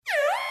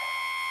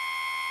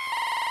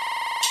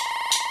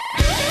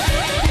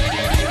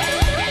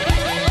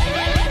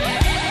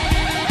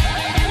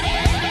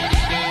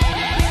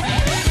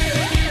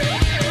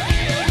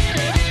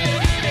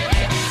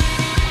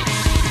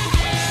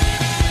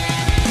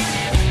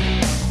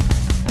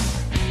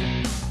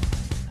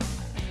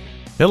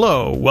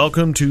Hello,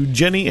 welcome to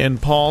Jenny and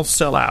Paul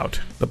Sell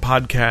Out, the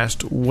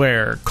podcast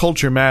where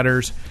culture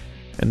matters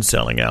and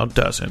selling out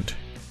doesn't.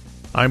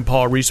 I'm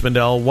Paul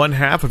Riesmandel, one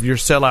half of your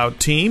sellout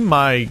team.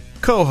 My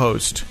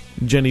co-host,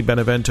 Jenny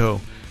Benevento,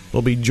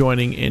 will be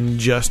joining in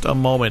just a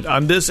moment.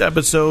 On this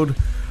episode,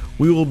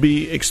 we will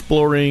be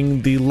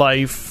exploring the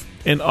life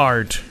and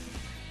art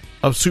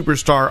of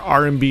superstar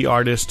R&B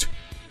artist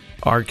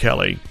R.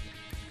 Kelly.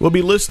 We'll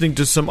be listening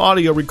to some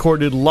audio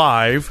recorded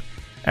live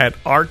at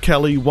R.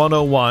 Kelly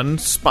 101,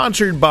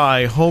 sponsored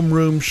by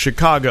Homeroom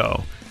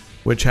Chicago,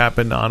 which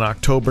happened on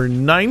October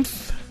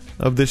 9th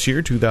of this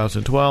year,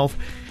 2012,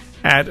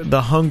 at the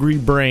Hungry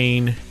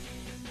Brain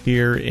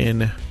here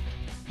in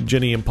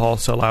Jenny and Paul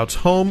Sellout's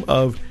home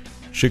of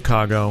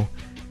Chicago,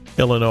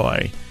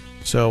 Illinois.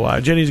 So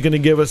Jenny's going to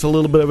give us a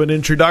little bit of an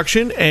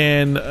introduction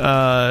and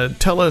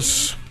tell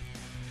us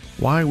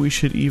why we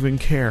should even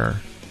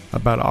care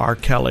about R.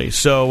 Kelly.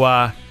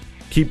 So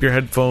keep your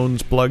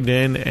headphones plugged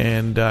in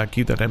and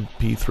keep that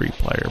MP3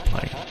 player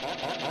playing.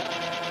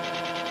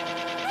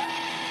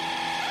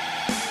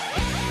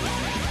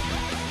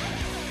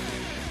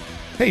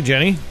 Hey,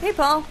 Jenny. Hey,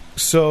 Paul.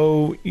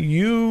 So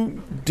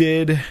you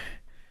did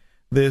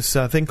this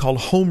thing called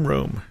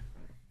Homeroom.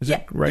 Is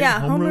it right?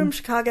 Yeah, Homeroom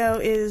Chicago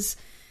is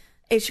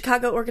a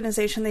Chicago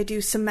organization. They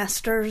do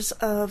semesters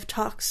of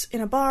talks in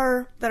a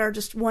bar that are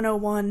just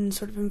 101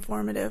 sort of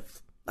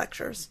informative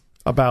lectures.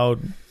 About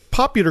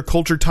popular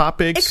culture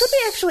topics. It could be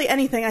actually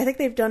anything. I think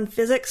they've done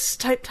physics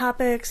type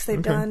topics. They've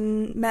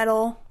done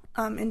metal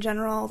in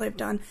general.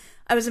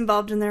 I was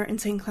involved in their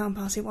Insane Clown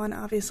Posse one,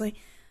 obviously.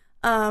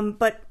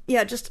 But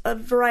yeah, just a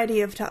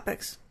variety of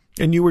topics.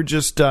 And you were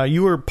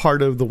you were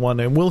part of the one,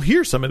 and we'll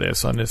hear some of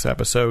this on this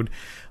episode,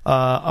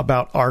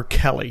 about R.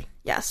 Kelly.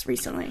 Yes,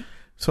 recently.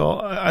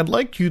 So I'd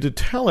like you to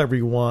tell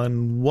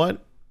everyone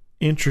what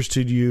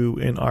interested you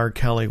in R.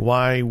 Kelly.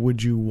 Why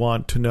would you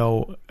want to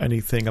know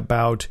anything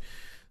about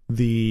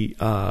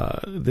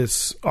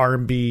this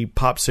R&B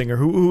pop singer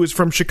who is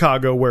from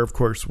Chicago, where of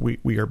course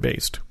we are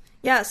based?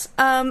 Yes.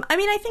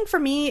 I think for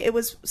me it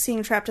was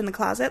seeing Trapped in the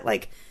Closet.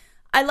 Like,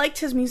 I liked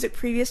his music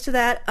previous to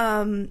that.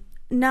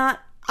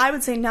 I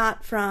would say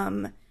not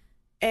from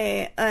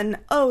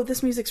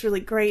this music's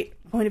really great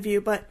point of view,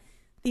 but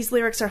these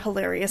lyrics are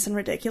hilarious and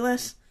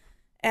ridiculous.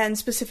 And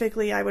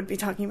specifically, I would be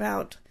talking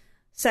about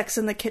Sex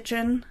in the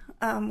Kitchen,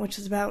 which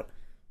is about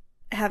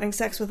having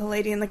sex with a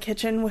lady in the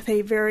kitchen with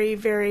a very,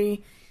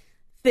 very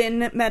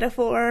thin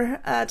metaphor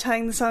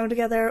tying the song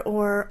together,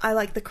 or I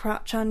Like the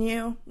Crotch on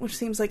You, which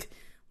seems like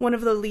one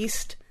of the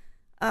least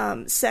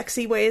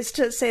sexy ways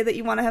to say that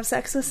you want to have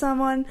sex with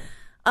someone.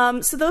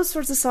 So those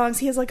sorts of songs.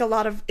 He has like a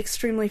lot of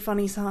extremely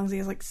funny songs. He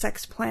has like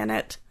Sex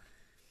Planet.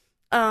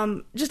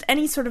 Just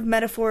any sort of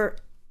metaphor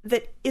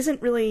that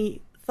isn't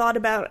really thought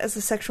about as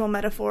a sexual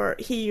metaphor,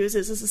 he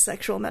uses as a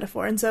sexual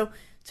metaphor. And so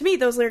to me,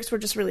 those lyrics were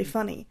just really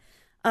funny.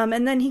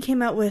 And then he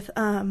came out with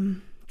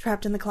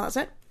Trapped in the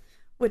Closet,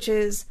 which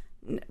is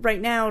right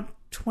now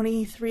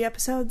 23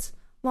 episodes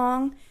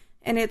long,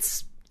 and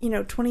it's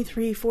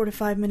 23 4 to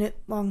 5 minute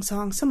long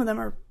songs. Some of them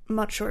are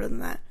much shorter than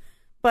that,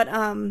 but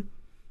and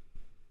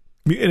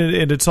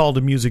it's all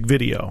the music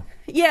video.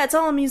 Yeah, it's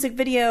all a music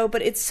video,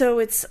 but it's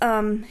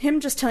him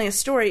just telling a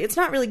story. It's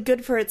not really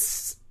good for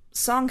its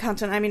song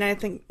content. I mean, I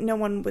think no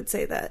one would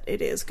say that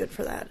it is good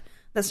for that.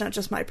 That's not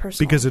just my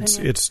personal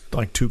opinion. It's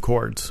like two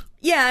chords.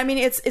 Yeah, I mean,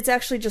 it's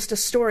actually just a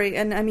story,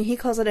 and I mean, he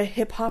calls it a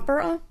hip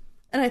opera.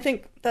 And I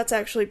think that's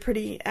actually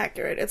pretty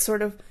accurate. It's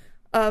sort of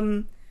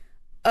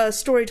a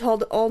story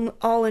told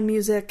all in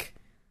music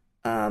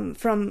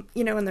from,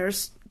 and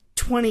there's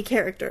 20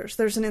 characters.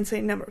 There's an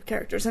insane number of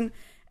characters. And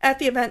at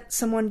the event,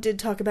 someone did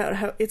talk about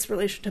how its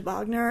relation to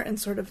Wagner and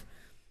sort of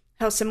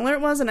how similar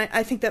it was. And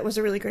I think that was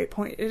a really great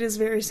point. It is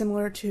very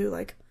similar to,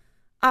 like,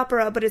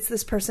 opera, but it's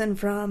this person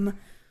from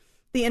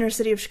the inner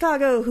city of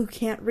Chicago who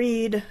can't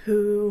read,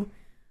 who...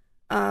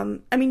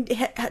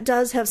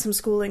 does have some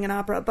schooling in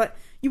opera, but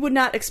you would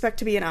not expect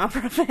to be an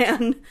opera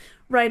fan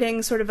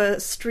writing sort of a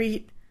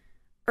street,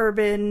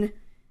 urban,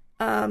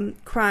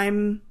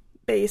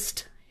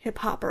 crime-based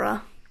hip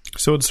opera.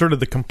 So it's sort of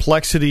the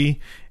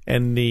complexity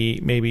and the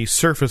maybe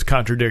surface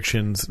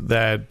contradictions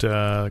that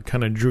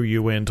kind of drew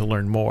you in to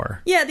learn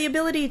more. Yeah, the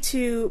ability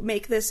to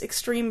make this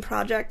extreme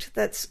project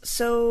that's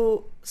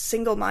so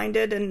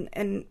single-minded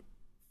and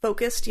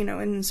focused,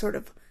 in sort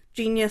of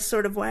genius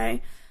sort of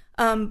way.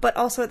 But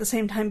also at the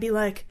same time be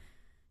like,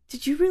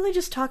 did you really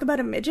just talk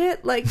about a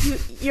midget? Like,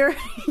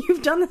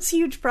 you've done this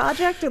huge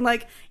project and,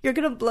 like, you're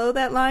going to blow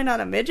that line on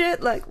a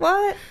midget? Like,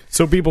 what?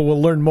 So people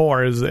will learn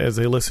more as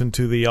they listen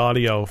to the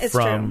audio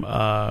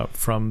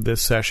from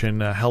this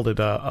session held at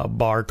a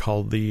bar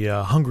called the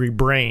Hungry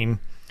Brain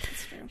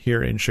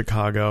here in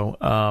Chicago.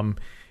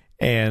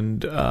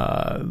 And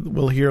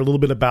we'll hear a little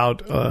bit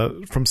about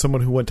from someone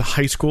who went to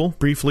high school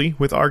briefly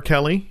with R.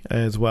 Kelly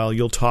as well.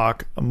 You'll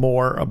talk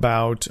more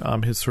about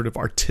his sort of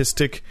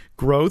artistic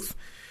growth.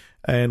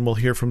 And we'll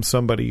hear from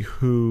somebody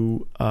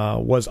who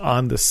was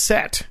on the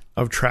set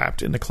of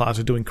Trapped in the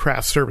Closet doing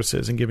craft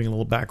services and giving a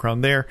little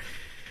background there.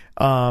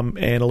 and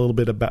a little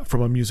bit about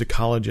from a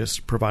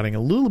musicologist, providing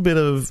a little bit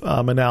of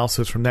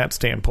analysis from that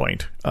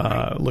standpoint,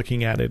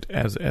 looking at it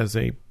as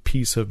a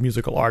piece of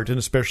musical art, and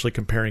especially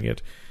comparing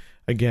it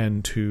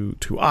again to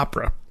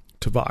opera,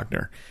 to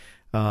Wagner.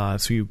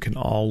 So you can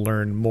all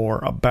learn more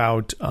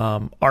about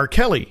R.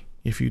 Kelly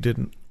if you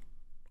didn't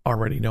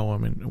already know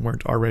him and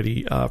weren't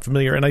already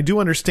familiar. And I do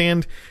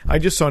understand, I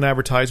just saw an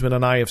advertisement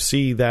on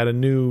IFC that a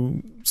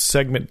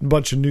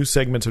bunch of new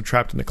segments of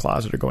Trapped in the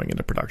Closet are going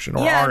into production,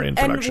 or are in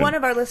production. And one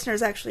of our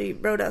listeners actually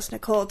wrote us,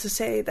 Nicole, to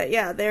say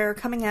that, they're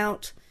coming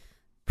out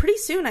pretty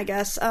soon, I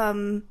guess.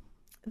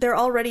 They're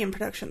already in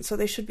production, so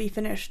they should be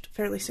finished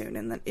fairly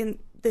soon in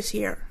this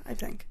year, I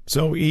think.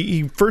 So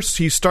he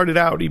started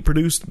out, he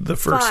produced the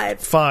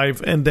first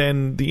five, and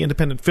then the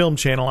independent film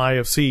channel,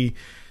 IFC,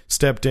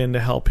 stepped in to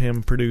help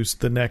him produce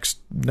the next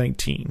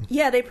 19.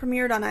 Yeah, they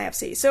premiered on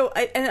IFC. So,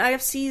 and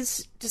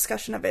IFC's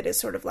discussion of it is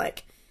sort of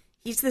like,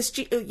 he's this,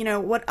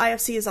 what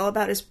IFC is all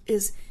about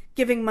is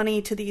giving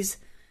money to these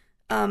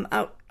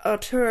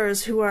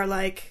auteurs who are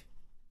like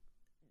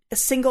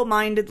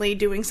single-mindedly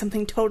doing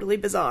something totally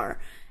bizarre.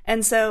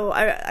 And so,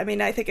 I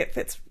mean, I think it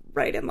fits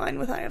right in line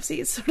with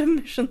IFC's sort of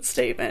mission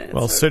statement.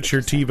 Well, set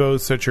your TiVos,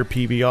 set your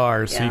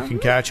PVRs so you can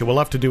catch it. We'll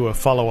have to do a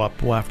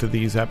follow-up after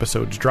these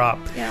episodes drop.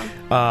 Yeah.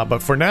 But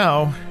for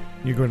now,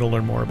 you're going to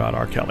learn more about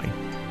R. Kelly.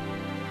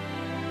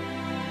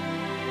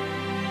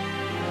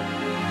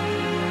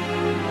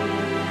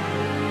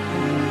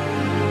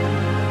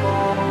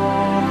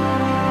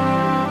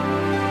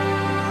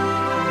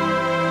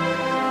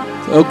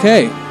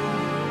 Okay.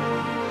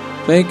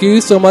 Thank you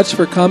so much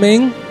for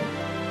coming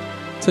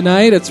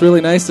tonight. It's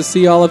really nice to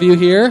see all of you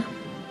here.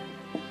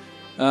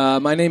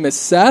 My name is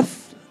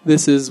Seth.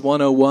 This is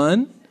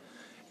 101.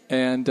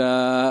 And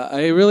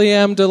I really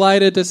am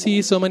delighted to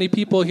see so many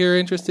people here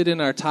interested in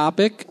our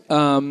topic.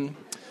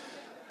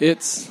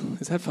 Is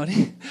that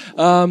funny?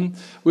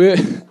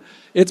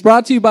 It's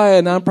brought to you by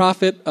a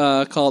nonprofit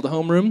called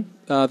Homeroom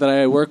that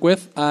I work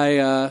with.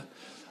 I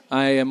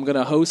am going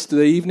to host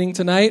the evening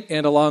tonight,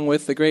 and along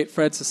with the great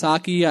Fred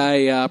Sasaki,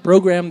 I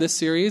program this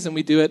series, and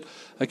we do it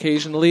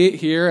occasionally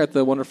here at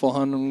the wonderful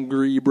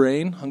Hungry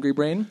Brain.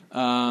 So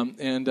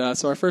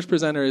our first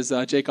presenter is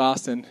Jake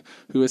Austin,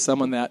 who is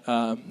someone that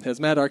has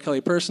met R.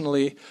 Kelly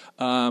personally.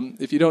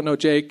 If you don't know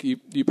Jake,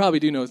 you probably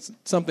do know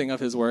something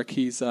of his work.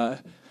 He's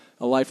a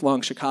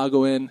lifelong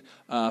Chicagoan.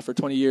 For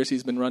 20 years,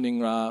 he's been running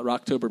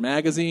Rocktober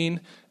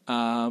magazine.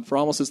 For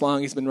almost as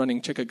long, he's been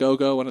running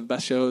Chick-A-Go-Go, one of the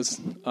best shows,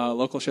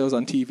 local shows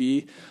on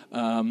TV.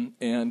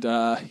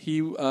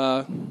 He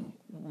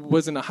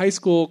was in a high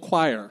school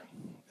choir.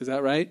 Is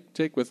that right,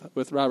 Jake,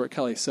 with Robert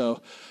Kelly?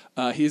 So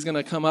he's going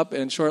to come up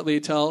and shortly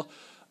tell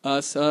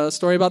us a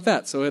story about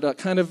that. So it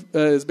kind of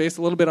is based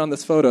a little bit on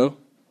this photo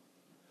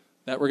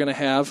that we're going to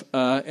have.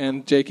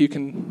 And Jake, you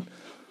can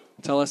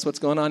tell us what's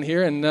going on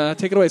here and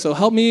take it away. So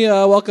help me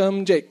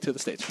welcome Jake to the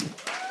stage.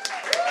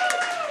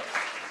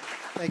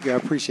 Thank you. I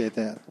appreciate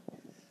that.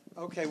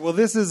 Okay, well,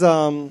 this is,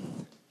 I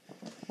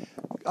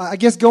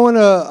guess going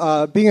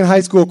to being in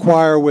high school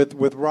choir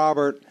with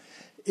Robert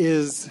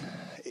is,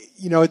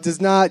 it does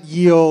not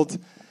yield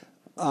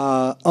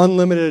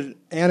unlimited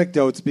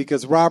anecdotes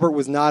because Robert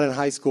was not in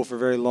high school for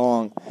very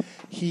long.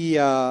 We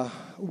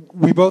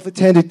both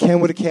attended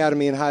Kenwood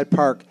Academy in Hyde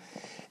Park,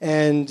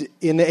 and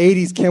in the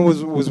 80s,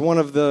 Kenwood was one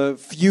of the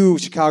few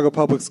Chicago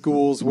public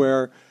schools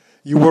where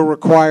you were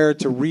required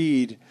to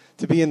read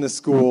to be in the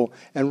school.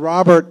 And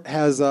Robert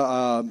has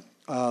a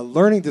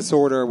learning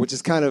disorder, which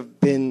has kind of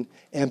been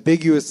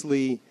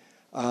ambiguously,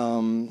 he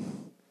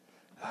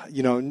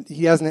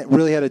hasn't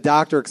really had a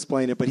doctor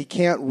explain it, but he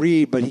can't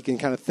read, but he can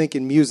kind of think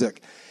in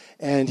music.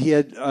 And he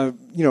had,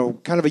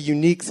 kind of a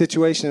unique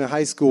situation in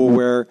high school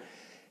where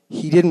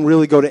he didn't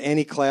really go to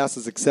any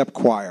classes except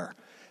choir.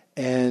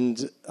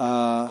 And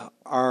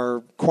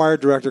our choir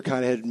director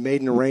kind of had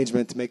made an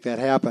arrangement to make that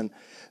happen.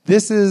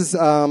 This is,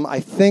 I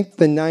think,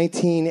 the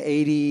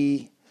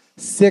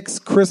 1986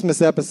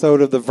 Christmas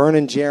episode of the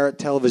Vernon Jarrett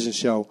television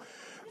show.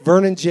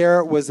 Vernon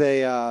Jarrett was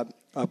a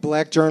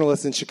black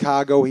journalist in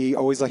Chicago. He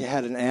always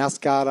had an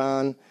ascot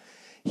on.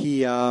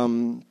 He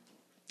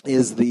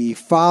is the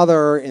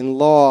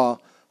father-in-law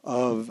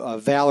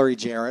of Valerie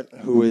Jarrett,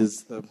 who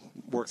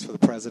works for the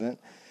president.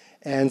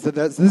 And so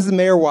this is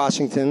Mayor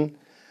Washington.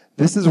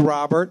 This is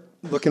Robert,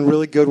 looking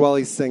really good while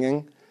he's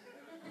singing.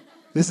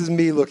 This is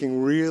me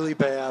looking really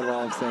bad while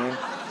I'm singing.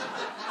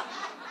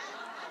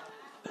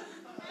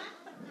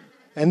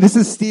 And this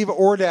is Steve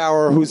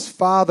Ordower, whose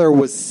father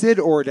was Sid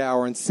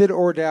Ordower. And Sid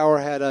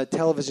Ordower had a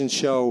television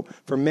show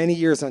for many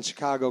years on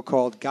Chicago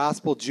called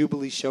Gospel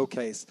Jubilee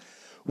Showcase,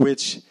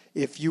 which,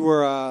 if you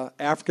were an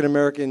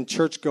African-American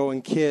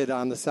church-going kid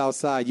on the South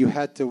Side, your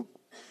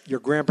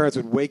grandparents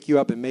would wake you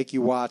up and make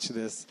you watch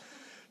this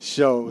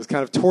show. It was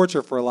kind of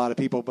torture for a lot of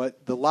people,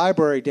 but the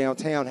library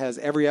downtown has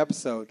every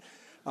episode.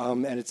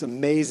 And it's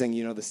amazing,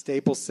 the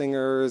Staple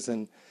Singers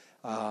and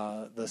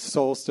the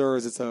Soul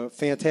Stirrers. It's a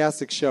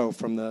fantastic show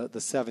from the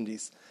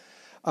 70s.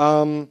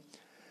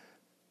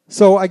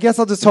 So I guess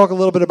I'll just talk a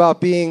little bit about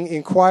being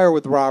in choir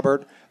with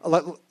Robert.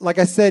 Like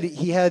I said,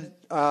 he had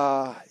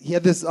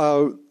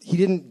he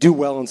didn't do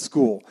well in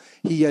school.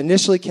 He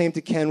initially came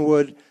to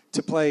Kenwood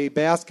to play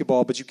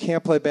basketball, but you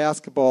can't play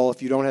basketball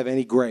if you don't have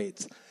any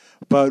grades.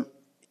 But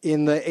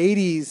in the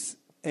 80s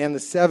and the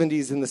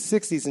 70s and the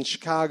 60s in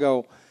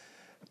Chicago,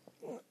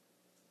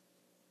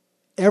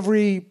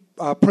 every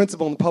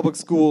principal in the public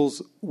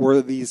schools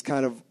were these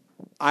kind of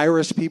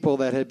Irish people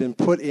that had been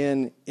put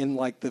in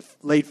like the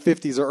late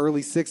 50s or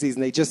early 60s,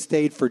 and they just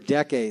stayed for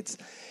decades.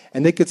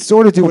 And they could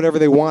sort of do whatever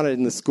they wanted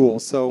in the school.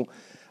 So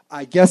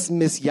I guess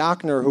Miss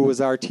Yachner, who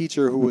was our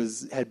teacher,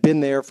 had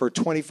been there for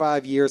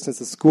 25 years since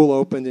the school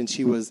opened, and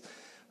she was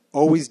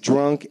always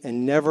drunk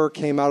and never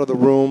came out of the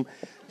room.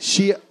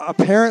 She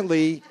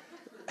apparently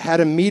had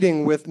a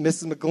meeting with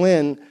Mrs.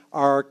 McGlynn,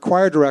 our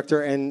choir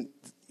director, and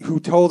who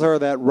told her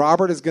that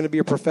Robert is going to be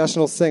a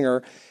professional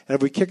singer, and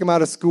if we kick him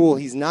out of school,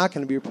 he's not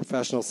going to be a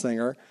professional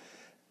singer.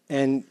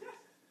 And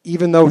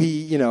even though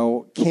he,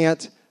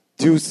 can't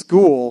do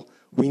school,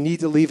 we need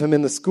to leave him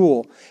in the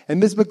school.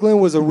 And Miss McGlynn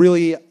was a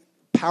really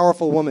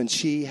powerful woman.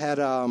 She had,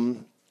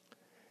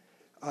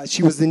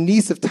 she was the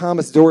niece of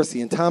Thomas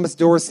Dorsey, and Thomas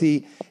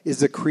Dorsey is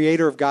the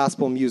creator of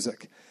gospel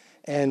music.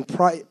 And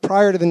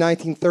prior to the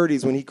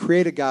 1930s, when he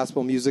created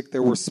gospel music,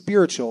 there were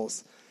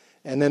spirituals.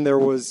 And then there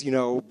was,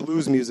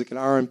 blues music and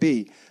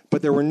R&B.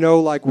 But there were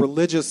no,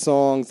 religious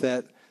songs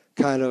that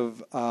kind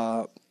of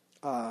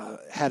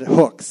had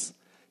hooks.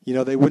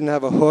 They wouldn't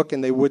have a hook,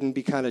 and they wouldn't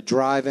be kind of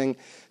driving.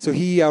 So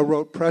he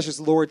wrote Precious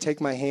Lord, Take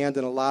My Hand,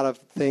 and a lot of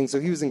things. So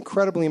he was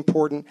incredibly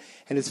important,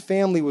 and his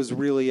family was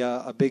really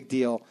a big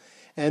deal.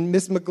 And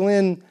Miss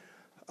McGlynn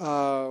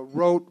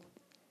wrote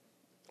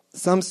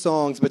some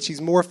songs, but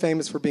she's more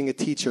famous for being a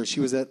teacher.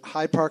 She was at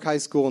Hyde Park High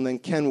School and then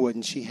Kenwood,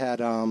 and she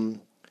had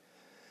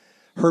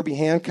Herbie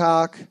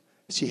Hancock,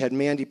 she had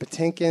Mandy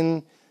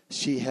Patinkin,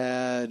 she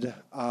had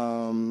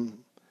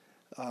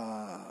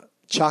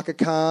Chaka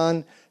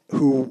Khan,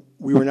 who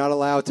we were not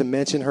allowed to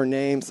mention her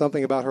name,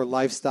 something about her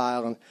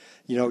lifestyle, and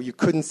you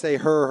couldn't say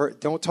her,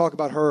 don't talk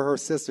about her or her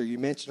sister. You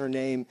mentioned her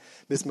name,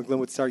 Miss McGlynn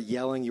would start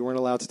yelling. You weren't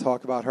allowed to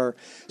talk about her.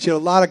 She had a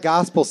lot of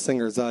gospel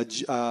singers.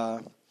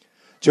 Jonita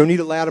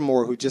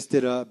Lattimore, who just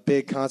did a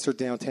big concert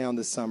downtown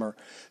this summer.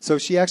 So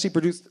she actually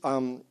produced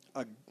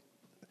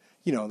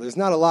there's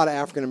not a lot of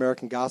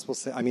African-American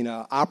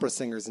opera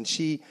singers, and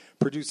she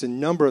produced a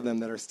number of them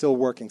that are still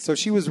working. So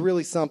she was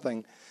really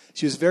something.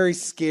 She was very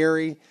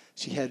scary.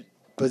 She had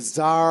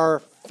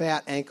bizarre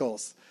fat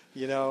ankles,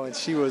 and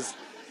she was,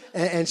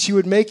 and she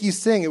would make you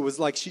sing. It was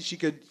like she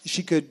could.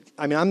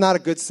 I'm not a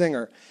good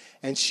singer,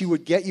 and she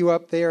would get you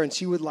up there, and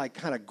she would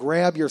kind of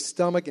grab your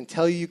stomach and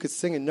tell you could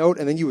sing a note,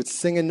 and then you would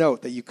sing a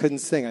note that you couldn't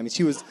sing.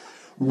 She was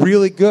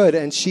really good,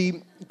 and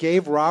she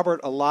gave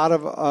Robert a lot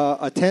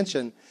of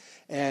attention.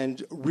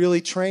 And really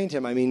trained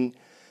him. He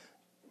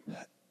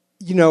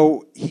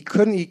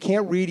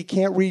can't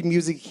read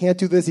music, he can't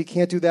do this, he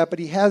can't do that, but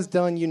he has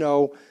done,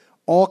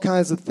 all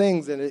kinds of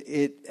things, and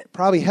it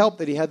probably helped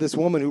that he had this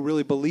woman who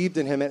really believed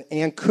in him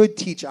and could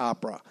teach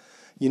opera,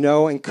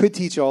 and could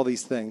teach all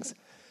these things.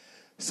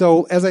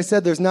 So, as I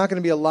said, there's not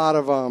going to be a lot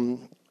of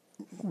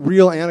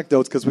real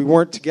anecdotes because we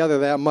weren't together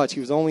that much. He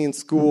was only in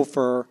school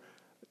for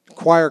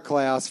choir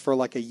class for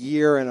a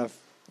year and a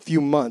few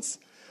months.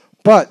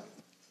 But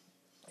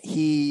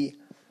he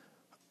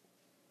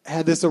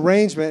had this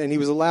arrangement, and he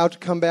was allowed to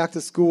come back to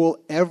school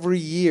every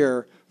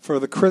year for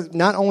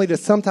not only to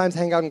sometimes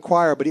hang out in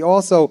choir, but he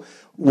also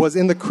was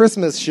in the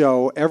Christmas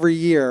show every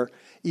year,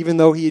 even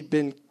though he had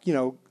been,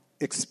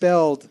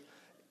 expelled.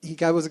 He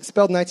was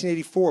expelled in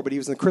 1984, but he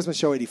was in the Christmas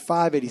show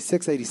 85,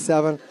 86,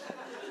 87.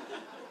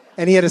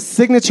 And he had a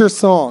signature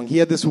song. He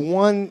had this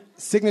one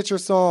signature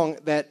song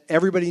that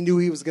everybody knew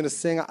he was going to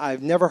sing.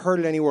 I've never heard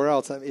it anywhere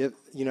else.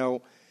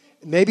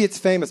 Maybe it's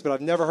famous, but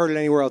I've never heard it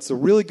anywhere else. It's a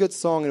really good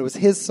song, and it was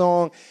his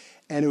song,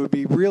 and it would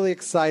be really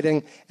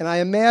exciting. And I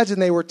imagine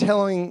they were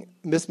telling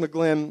Miss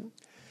McGlynn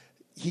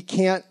he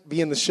can't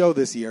be in the show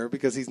this year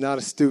because he's not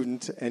a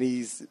student and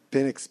he's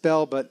been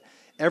expelled, but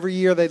every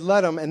year they'd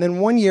let him. And then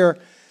one year,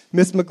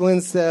 Miss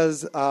McGlynn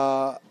says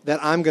that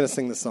I'm going to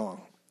sing the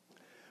song,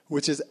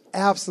 which is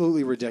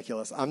absolutely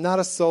ridiculous. I'm not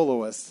a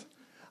soloist.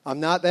 I'm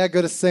not that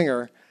good a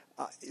singer.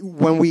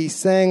 When we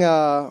sang,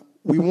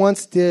 we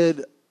once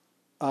did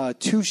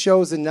 2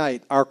 shows a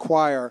night, our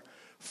choir,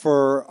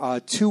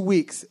 for 2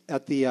 weeks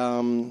at the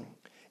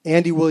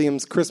Andy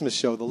Williams Christmas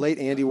show, the late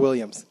Andy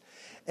Williams.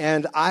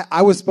 And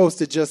I was supposed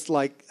to just,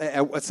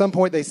 at some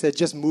point they said,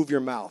 just move your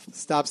mouth.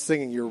 Stop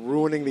singing. You're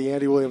ruining the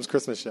Andy Williams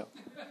Christmas show.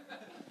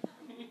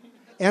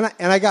 And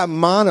I got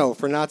mono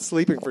for not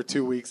sleeping for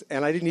 2 weeks,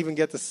 and I didn't even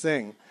get to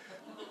sing.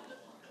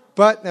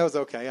 But that was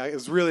okay. It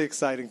was really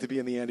exciting to be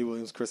in the Andy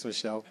Williams Christmas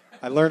show.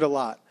 I learned a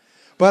lot.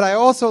 But I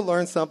also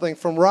learned something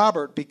from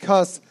Robert,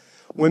 because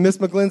when Miss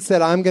McGlynn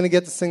said, I'm going to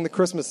get to sing the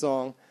Christmas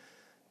song,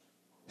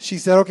 she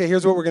said, okay,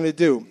 here's what we're going to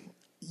do.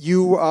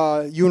 You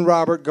and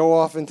Robert go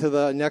off into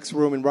the next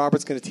room, and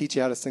Robert's going to teach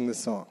you how to sing this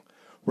song.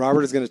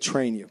 Robert is going to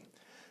train you.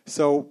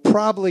 So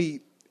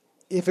probably,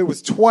 if it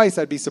was twice,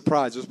 I'd be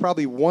surprised. It was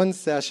probably one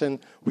session.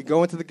 We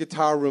go into the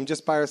guitar room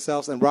just by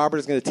ourselves, and Robert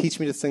is going to teach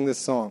me to sing this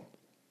song.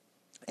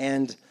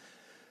 And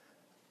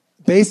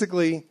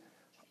basically,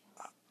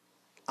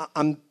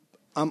 I'm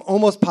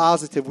almost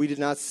positive we did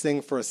not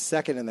sing for a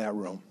second in that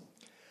room.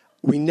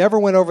 We never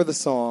went over the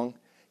song.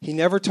 He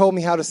never told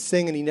me how to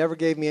sing, and he never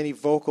gave me any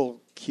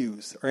vocal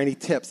cues or any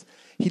tips.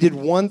 He did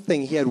one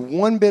thing. He had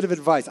one bit of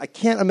advice. I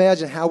can't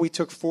imagine how we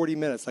took 40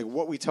 minutes, like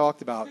what we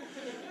talked about.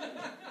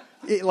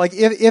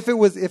 If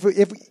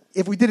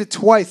we did it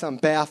twice, I'm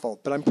baffled.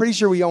 But I'm pretty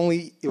sure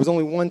it was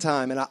only one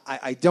time, and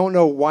I don't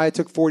know why it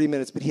took 40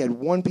 minutes. But he had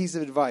one piece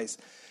of advice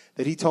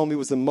that he told me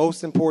was the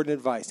most important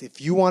advice.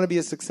 If you want to be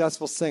a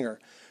successful singer,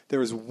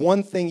 there is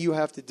one thing you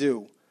have to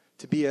do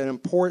to be an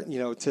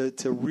important,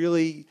 to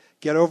really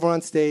get over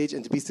on stage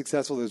and to be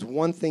successful. There's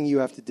one thing you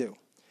have to do,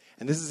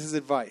 and this is his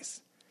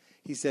advice.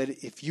 He said,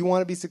 if you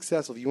want to be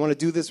successful, if you want to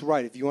do this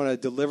right, if you want to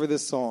deliver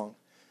this song,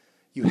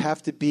 you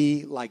have to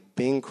be like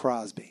Bing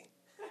Crosby.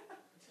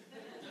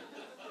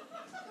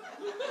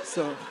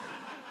 So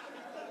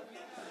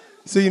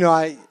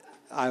I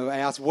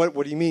asked, what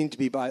do you mean to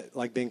be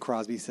like Bing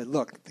Crosby? He said,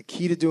 look, the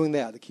key to doing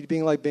that, the key to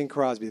being like Bing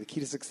Crosby, the key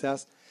to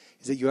success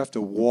is that you have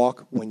to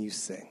walk when you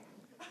sing.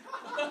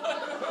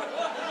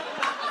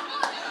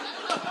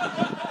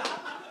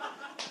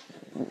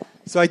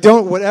 So I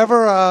don't,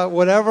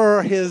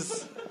 whatever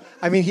his,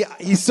 I mean,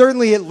 he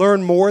certainly had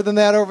learned more than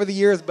that over the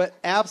years, but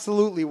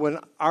absolutely when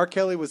R.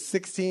 Kelly was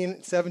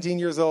 16, 17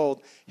 years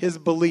old, his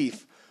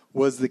belief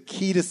was the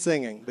key to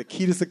singing. The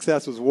key to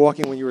success was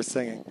walking when you were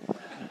singing.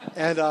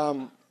 And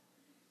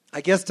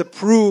I guess to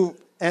prove,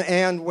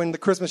 and when the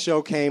Christmas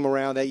show came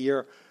around that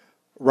year,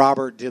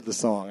 Robert did the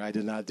song. I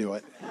did not do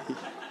it.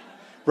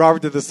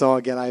 Robert did the song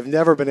again. I've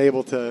never been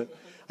able to,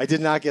 I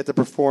did not get to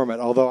perform it,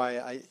 although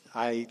I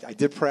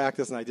did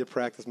practice, and I did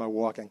practice my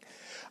walking.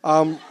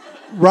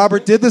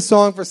 Robert did the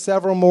song for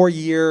several more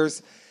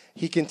years.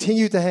 He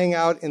continued to hang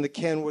out in the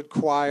Kenwood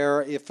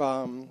Choir. If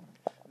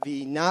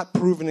the Not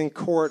Proven in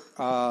Court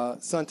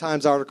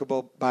Sun-Times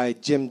article by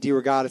Jim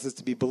DeRogatis is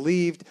to be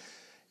believed,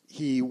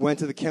 he went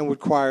to the Kenwood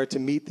Choir to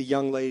meet the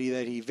young lady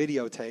that he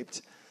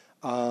videotaped.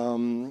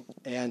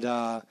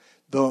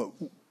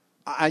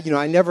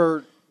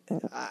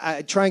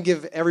 I try and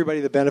give everybody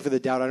the benefit of the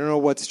doubt. I don't know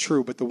what's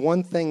true, but the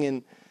one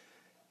thing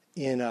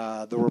in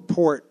the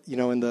report,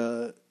 in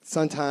the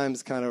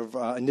Sun-Times kind of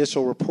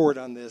initial report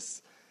on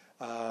this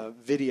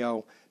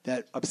video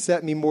that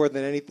upset me more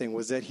than anything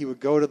was that he would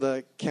go to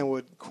the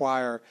Kenwood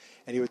Choir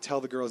and he would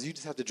tell the girls, you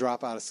just have to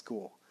drop out of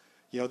school.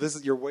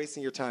 You're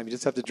wasting your time. You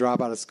just have to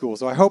drop out of school.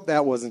 So I hope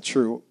that wasn't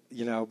true,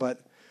 but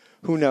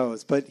who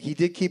knows? But he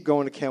did keep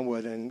going to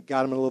Kenwood and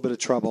got him in a little bit of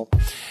trouble.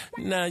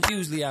 Now,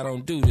 usually I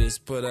don't do this,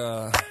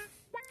 but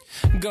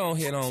go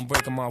ahead on,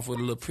 break them off with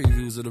a little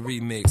previews of the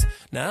remix.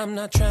 Now, I'm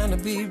not trying to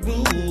be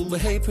rude,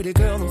 but hey, pretty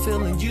girl, I'm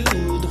feeling you.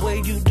 The way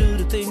you do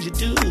the things you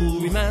do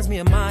reminds me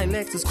of my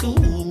Lexus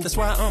cool. That's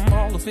why I'm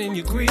all up in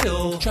your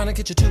grill, trying to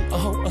get you to a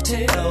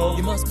hotel.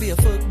 You must be a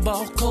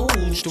football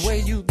coach, the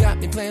way you got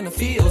me playing the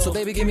field. So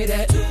baby, give me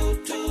that,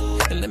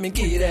 and let me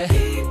get that.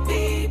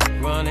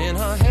 Running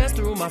her hands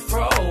through my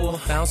fro,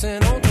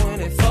 bouncing on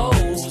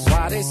 24s.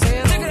 Why they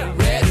say I'm on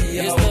the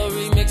radio? It's the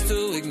remix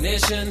to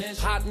Ignition,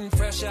 hot and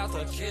fresh out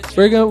the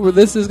kitchen.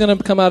 This is going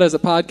to come out as a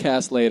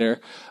podcast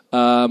later,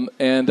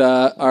 and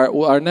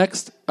our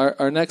next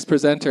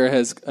presenter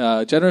has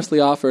generously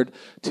offered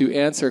to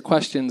answer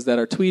questions that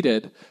are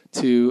tweeted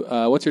to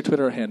what's your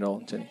Twitter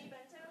handle, Jenny?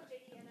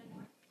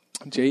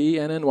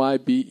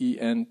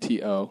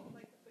 JENNYBENTO.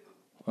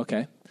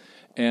 Okay.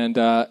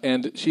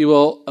 And she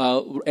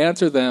will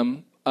answer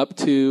them up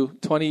to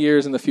 20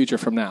 years in the future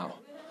from now.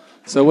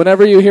 So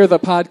whenever you hear the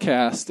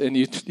podcast, and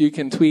you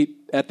can tweet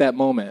at that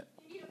moment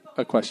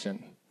a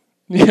question.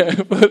 Yeah,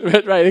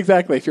 right,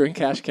 exactly. If you're in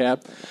Cash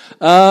Cab.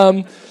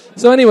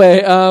 So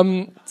anyway,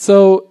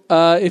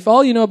 if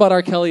all you know about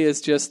R. Kelly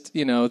is just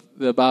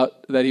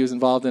about that he was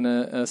involved in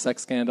a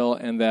sex scandal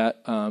and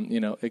that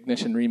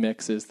Ignition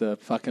Remix is the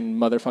fucking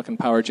motherfucking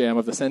power jam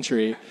of the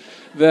century,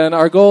 then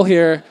our goal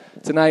here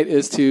tonight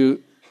is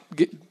to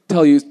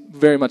tell you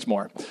very much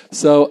more.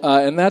 So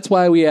and that's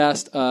why we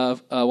asked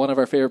one of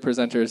our favorite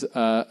presenters,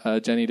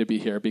 Jenny, to be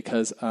here,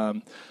 because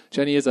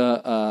Jenny is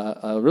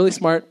a really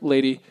smart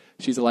lady.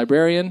 She's a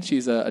librarian.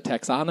 She's a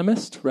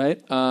taxonomist,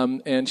 right?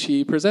 And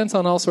she presents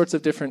on all sorts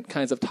of different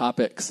kinds of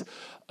topics,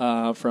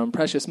 from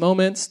precious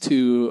moments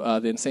to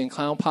the Insane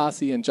Clown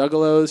Posse and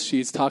Juggalos.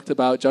 She's talked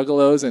about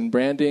Juggalos and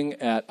branding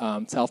at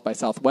South by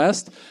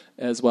Southwest,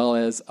 as well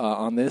as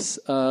on this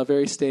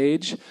very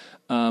stage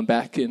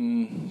back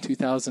in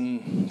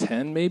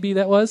 2010, maybe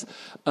that was.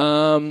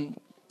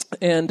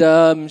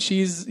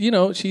 She's,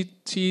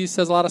 she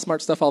says a lot of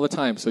smart stuff all the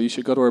time. So you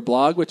should go to her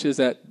blog, which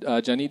is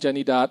at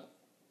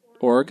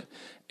jenny.org.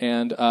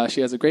 And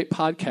she has a great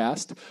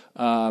podcast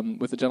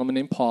with a gentleman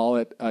named Paul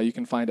that you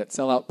can find at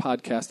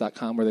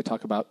selloutpodcast.com, where they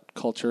talk about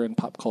culture and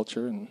pop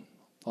culture and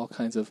all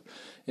kinds of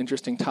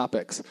interesting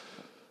topics.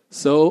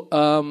 So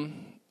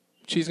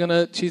she's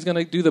gonna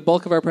do the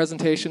bulk of our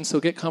presentation. So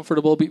get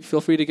comfortable.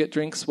 Feel free to get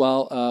drinks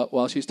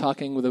while she's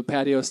talking. The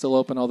patio is still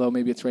open, although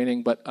maybe it's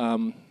raining. But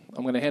I'm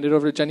going to hand it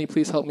over to Jenny.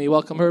 Please help me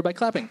welcome her by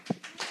clapping.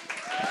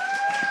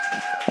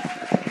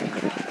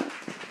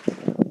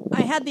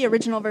 had the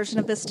original version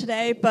of this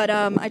today, but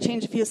I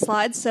changed a few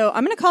slides, so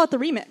I'm going to call it the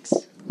remix.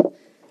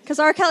 Because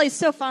R. Kelly's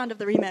so fond of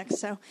the remix.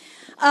 So,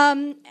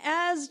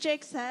 as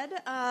Jake said,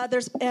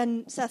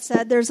 and Seth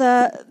said, there's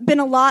been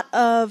a lot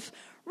of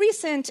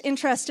recent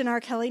interest in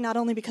R. Kelly, not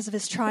only because of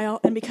his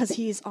trial and because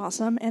he's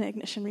awesome, and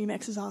Ignition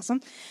Remix is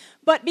awesome,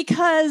 but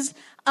because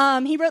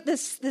he wrote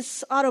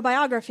this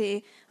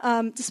autobiography,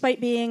 despite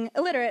being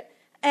illiterate.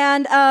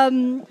 And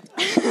I'm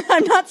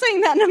not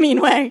saying that in a mean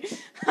way.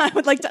 I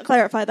would like to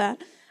clarify that.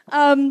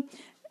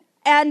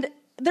 And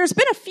there's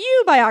been a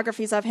few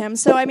biographies of him,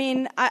 so I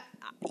mean,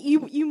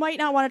 you might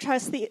not want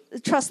to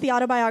trust the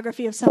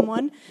autobiography of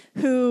someone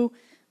who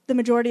the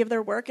majority of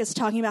their work is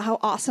talking about how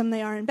awesome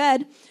they are in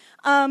bed.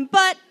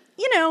 But,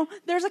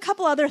 there's a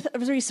couple other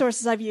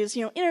resources I've used.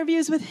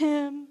 Interviews with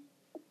him,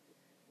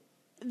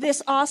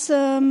 this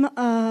awesome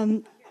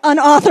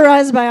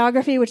unauthorized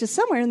biography, which is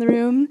somewhere in the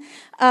room,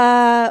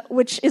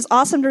 which is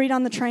awesome to read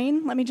on the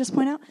train, let me just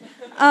point out.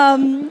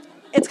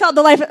 It's called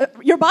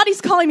Your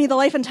Body's Calling Me, The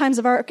Life and Times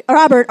of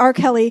Robert R.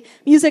 Kelly,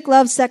 Music,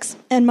 Love, Sex,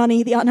 and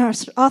Money, the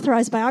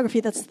Unauthorized Biography.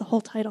 That's the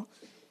whole title.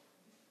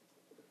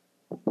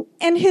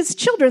 And his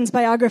children's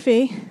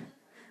biography,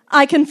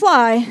 I Can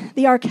Fly,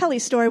 the R. Kelly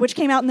story, which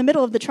came out in the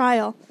middle of the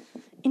trial.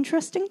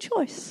 Interesting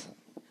choice.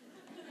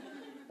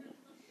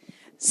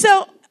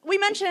 So we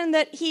mentioned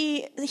that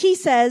he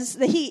says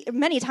that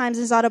many times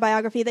in his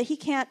autobiography, that he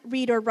can't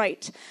read or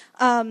write.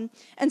 And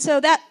so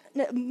that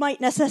might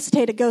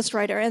necessitate a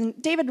ghostwriter.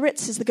 And David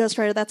Ritz is the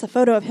ghostwriter. That's a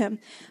photo of him.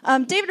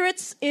 David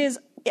Ritz is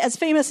as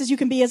famous as you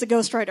can be as a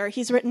ghostwriter.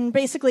 He's written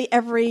basically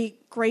every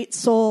great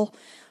soul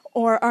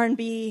or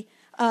R&B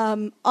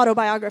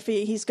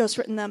autobiography. He's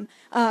ghostwritten them.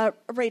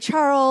 Ray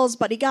Charles,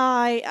 Buddy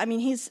Guy. I mean,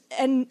 he's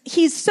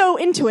so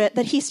into it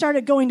that he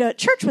started going to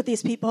church with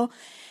these people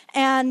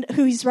and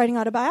who he's writing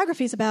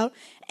autobiographies about.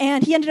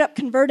 And he ended up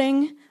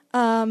converting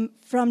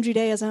from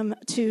Judaism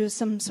to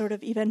some sort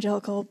of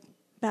evangelical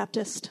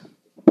Baptist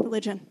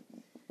religion.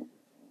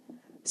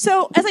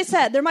 So, as I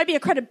said, there might be a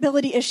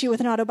credibility issue with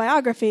an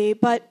autobiography,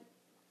 but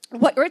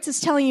what Ritz is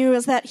telling you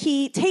is that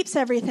he tapes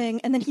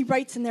everything and then he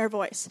writes in their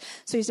voice.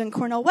 So he's done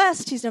Cornel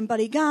West, he's done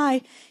Buddy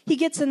Guy. He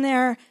gets in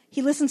there,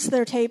 he listens to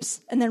their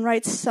tapes, and then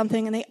writes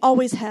something, and they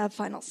always have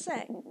final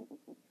say.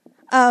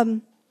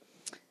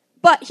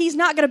 But he's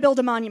not going to build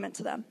a monument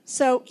to them.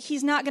 So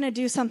he's not going to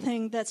do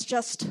something that's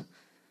just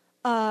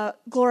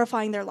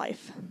glorifying their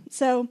life.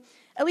 So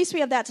at least we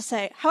have that to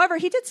say. However,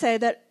 he did say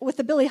that with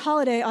the Billie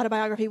Holiday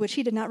autobiography, which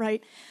he did not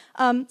write,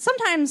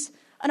 sometimes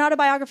an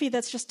autobiography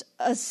that's just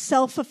a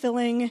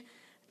self-fulfilling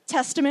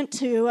testament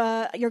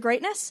to your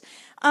greatness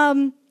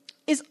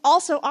is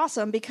also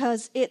awesome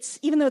because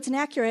even though it's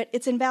inaccurate,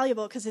 it's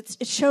invaluable because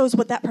it shows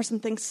what that person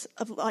thinks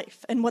of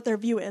life and what their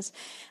view is.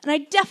 And I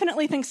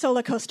definitely think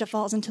Sola Costa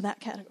falls into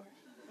that category.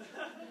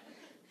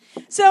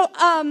 So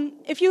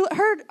if you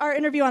heard our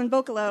interview on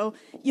Vocalo,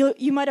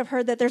 you might have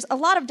heard that there's a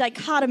lot of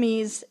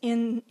dichotomies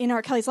in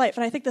R. Kelly's life,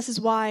 and I think this is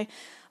why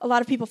a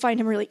lot of people find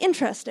him really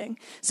interesting.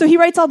 So he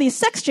writes all these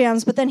sex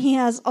jams, but then he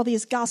has all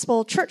these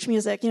gospel church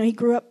music. He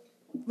grew up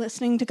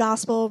listening to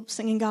gospel,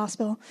 singing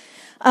gospel.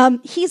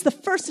 He's the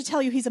first to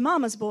tell you he's a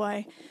mama's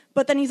boy,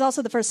 but then he's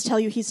also the first to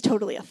tell you he's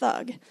totally a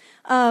thug.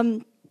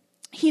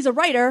 He's a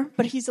writer,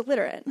 but he's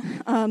illiterate.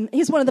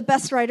 He's one of the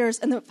best writers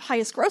and the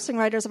highest grossing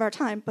writers of our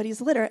time, but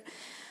he's illiterate.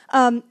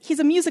 He's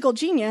a musical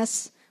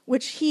genius,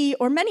 which he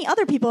or many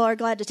other people are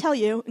glad to tell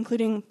you,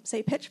 including,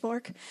 say,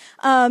 Pitchfork.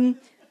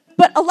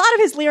 But a lot of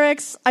his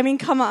lyrics, I mean,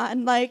 come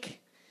on,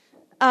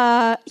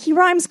 he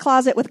rhymes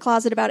closet with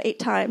closet about 8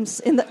 times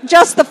in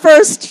just the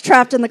first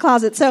Trapped in the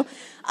Closet. So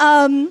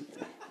a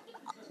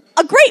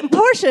great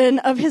portion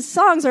of his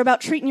songs are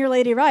about treating your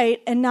lady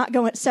right and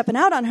not stepping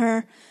out on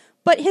her.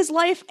 But his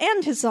life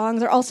and his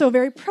songs are also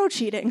very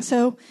pro-cheating.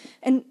 So,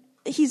 and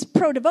he's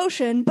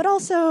pro-devotion, but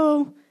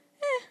also,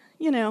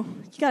 you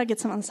got to get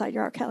some on the side.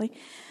 You're R. Kelly.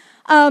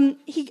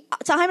 He,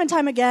 time and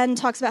time again,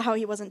 talks about how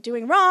he wasn't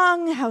doing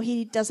wrong, how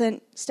he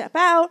doesn't step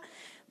out.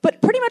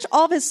 But pretty much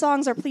all of his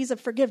songs are pleas of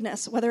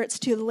forgiveness, whether it's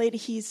to the lady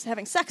he's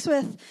having sex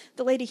with,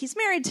 the lady he's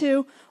married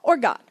to, or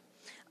God.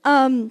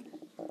 And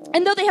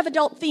though they have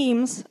adult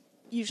themes,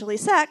 usually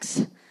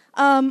sex,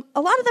 a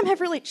lot of them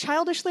have really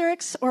childish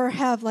lyrics or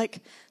have,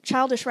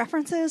 childish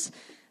references.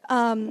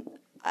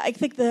 I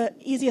think the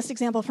easiest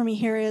example for me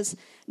here is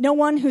no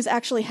one who's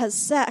actually had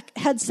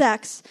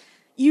sex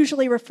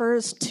usually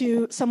refers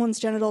to someone's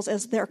genitals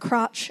as their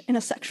crotch in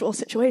a sexual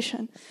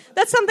situation.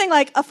 That's something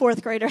like a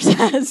 4th grader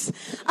says.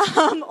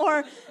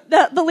 Or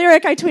the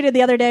lyric I tweeted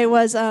the other day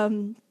was, I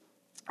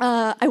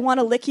want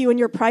to lick you in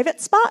your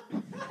private spot.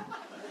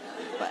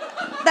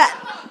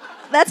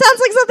 That sounds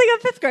like something a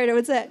 5th grader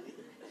would say.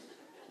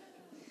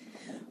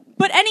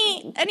 But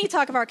any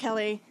talk of R.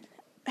 Kelly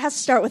has to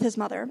start with his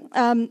mother.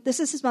 This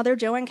is his mother,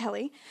 Joanne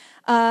Kelly.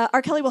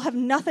 R. Kelly will have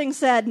nothing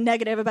said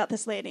negative about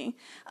this lady.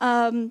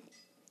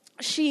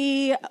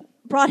 She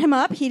brought him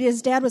up.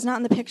 His dad was not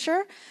in the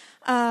picture.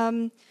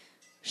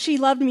 She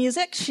loved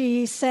music.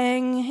 She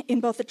sang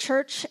in both the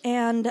church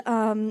and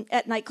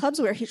at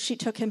nightclubs where she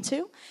took him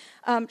to.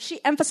 She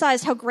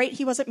emphasized how great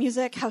he was at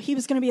music, how he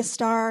was going to be a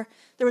star.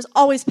 There was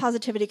always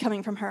positivity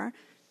coming from her.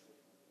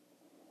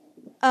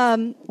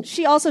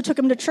 She also took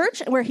him to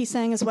church, where he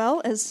sang as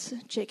well, as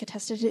Jake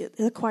attested to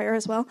the choir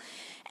as well.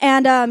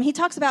 And he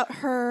talks about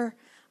her,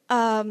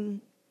 the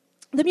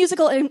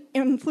musical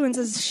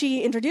influences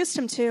she introduced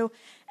him to.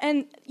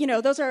 And,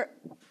 those are,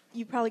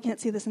 you probably can't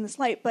see this in this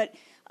light, but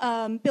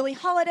Billie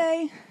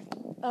Holiday,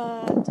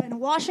 Dinah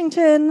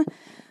Washington,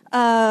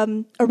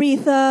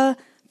 Aretha,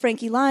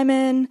 Frankie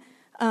Lyman,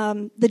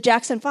 the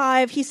Jackson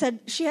 5. He said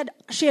she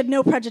had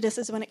no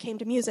prejudices when it came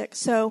to music.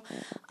 So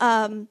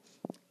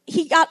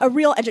he got a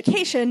real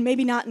education,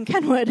 maybe not in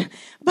Kenwood,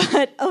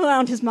 but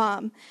around his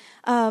mom.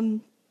 He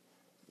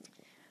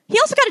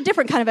also got a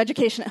different kind of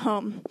education at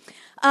home.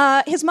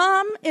 His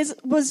mom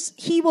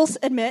he will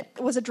admit,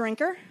 was a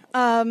drinker.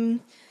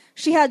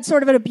 She had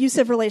sort of an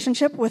abusive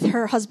relationship with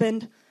her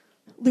husband,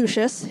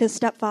 Lucius, his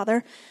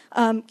stepfather.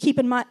 Keep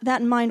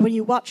that in mind when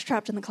you watch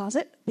Trapped in the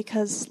Closet,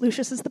 because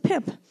Lucius is the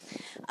pimp.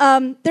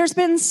 There's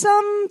been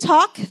some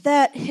talk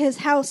that his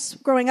house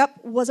growing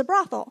up was a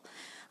brothel.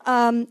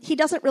 He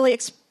doesn't really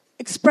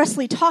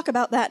expressly talk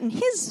about that in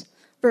his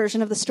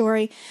version of the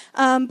story,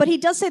 but he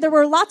does say there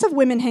were lots of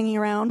women hanging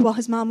around while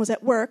his mom was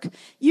at work,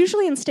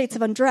 usually in states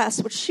of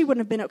undress, which she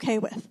wouldn't have been okay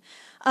with.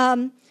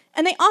 And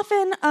they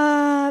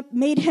often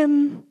made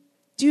him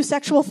do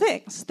sexual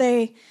things.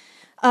 They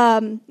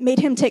made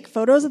him take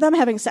photos of them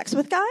having sex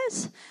with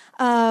guys,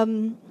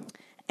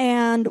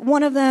 and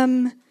one of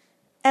them,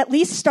 at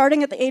least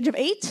starting at the age of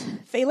 8,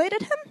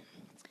 fellated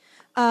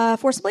him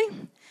forcibly.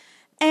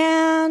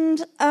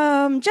 And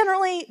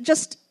generally,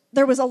 just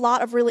there was a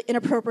lot of really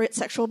inappropriate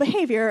sexual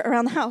behavior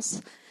around the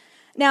house.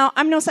 Now,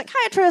 I'm no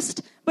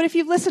psychiatrist, but if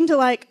you've listened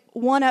to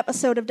one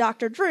episode of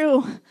Dr.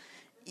 Drew,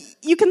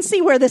 you can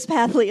see where this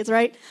path leads,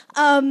 right?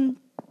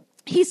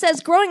 He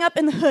says, growing up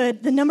in the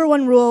hood, the number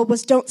one rule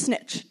was don't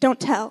snitch, don't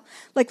tell,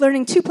 like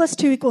learning 2 +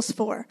 2 =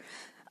 4.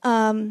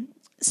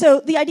 So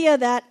the idea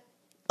that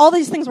all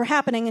these things were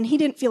happening and he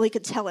didn't feel he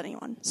could tell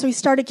anyone, so he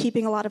started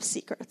keeping a lot of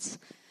secrets.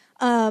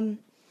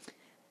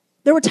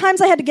 There were times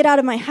I had to get out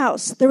of my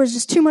house. There was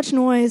just too much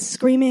noise,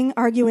 screaming,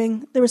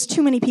 arguing. There was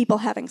too many people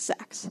having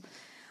sex.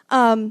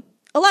 A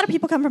lot of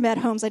people come from bad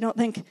homes. I don't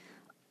think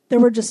there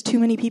were just too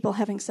many people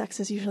having sex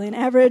is usually an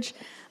average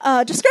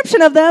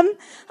description of them.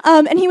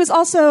 And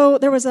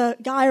there was a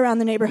guy around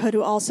the neighborhood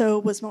who also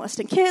was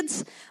molesting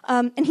kids,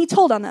 and he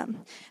told on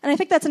them. And I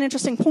think that's an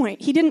interesting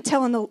point. He didn't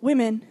tell on the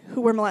women who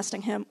were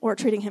molesting him or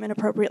treating him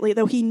inappropriately,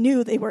 though he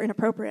knew they were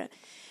inappropriate.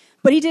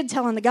 But he did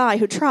tell on the guy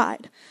who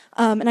tried.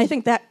 And I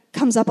think that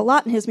comes up a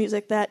lot in his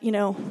music, that,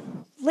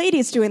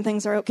 ladies doing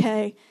things are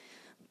okay,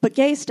 but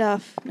gay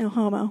stuff, no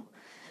homo.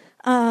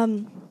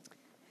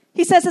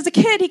 He says as a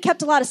kid, he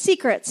kept a lot of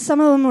secrets. Some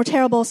of them were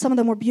terrible, some of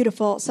them were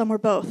beautiful, some were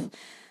both.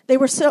 There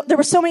were so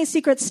many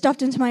secrets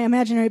stuffed into my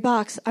imaginary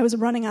box, I was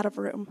running out of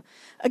room.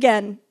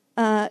 Again,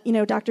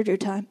 Dr. Drew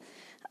time.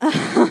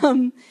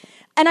 And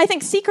I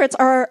think secrets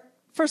are,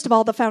 first of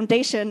all, the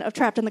foundation of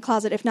Trapped in the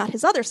Closet, if not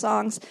his other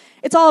songs.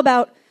 It's all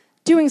about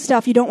doing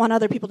stuff you don't want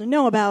other people to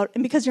know about,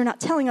 and because you're not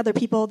telling other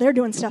people, they're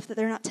doing stuff that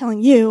they're not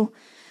telling you,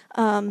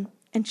 and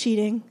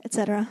cheating,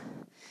 etc.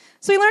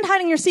 So he learned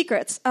hiding your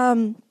secrets.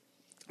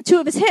 2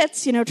 of his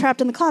hits,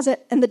 Trapped in the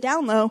Closet and The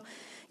Down Low,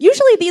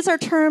 usually these are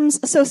terms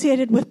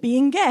associated with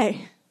being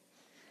gay.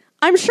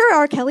 I'm sure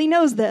R. Kelly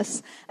knows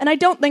this, and I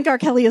don't think R.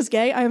 Kelly is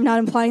gay. I am not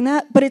implying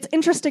that, but it's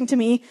interesting to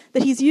me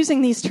that he's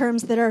using these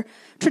terms that are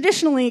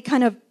traditionally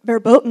kind of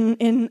verboten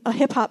in a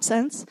hip-hop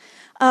sense,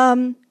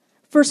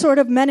 for sort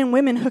of men and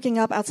women hooking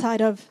up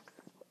outside of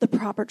the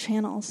proper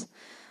channels.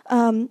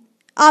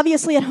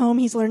 Obviously, at home,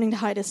 he's learning to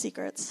hide his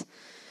secrets.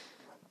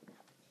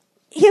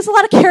 He has a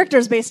lot of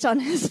characters based on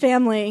his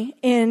family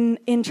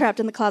in Trapped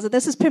in the Closet.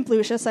 This is Pimp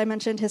Lucius. I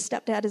mentioned his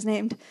stepdad is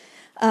named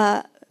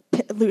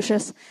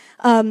Lucius.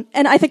 And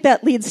I think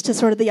that leads to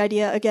sort of the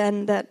idea,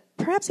 again, that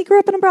perhaps he grew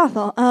up in a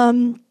brothel.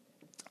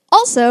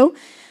 Also,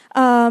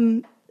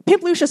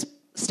 Pimp Lucius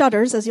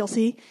stutters, as you'll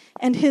see,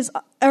 and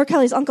R.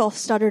 Kelly's uncle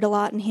stuttered a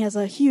lot, and he has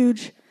a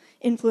huge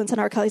influence on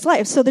R. Kelly's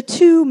life. So the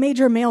 2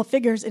 major male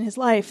figures in his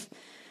life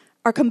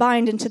are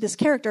combined into this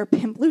character,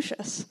 Pimp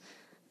Lucius.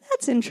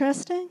 That's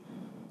interesting.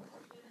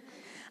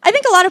 I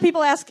think a lot of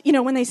people ask,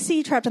 when they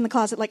see Trapped in the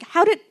Closet,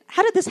 how did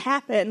this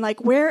happen?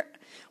 Where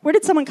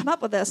did someone come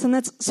up with this? And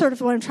that's sort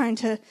of what I'm trying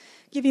to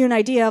give you an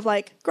idea of,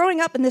 growing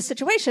up in this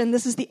situation,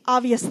 this is the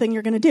obvious thing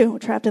you're going to do,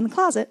 Trapped in the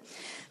Closet.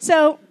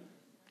 So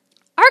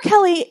R.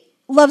 Kelly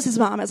loves his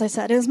mom, as I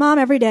said. His mom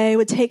every day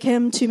would take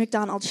him to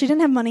McDonald's. She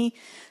didn't have money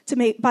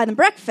to buy them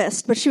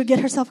breakfast, but she would get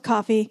herself a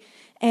coffee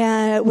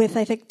with,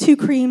 I think, 2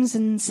 creams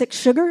and 6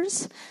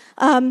 sugars.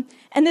 And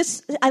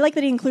this, I like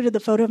that he included the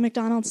photo of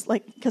McDonald's,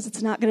 because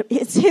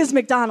it's his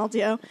McDonald's,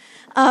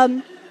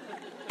 And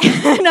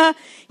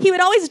he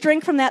would always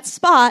drink from that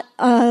spot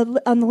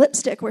on the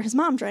lipstick where his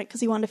mom drank,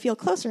 because he wanted to feel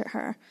closer to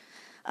her.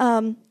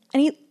 And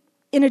he,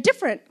 in a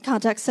different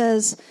context,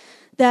 says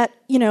that,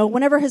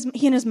 whenever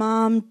he and his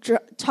mom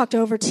talked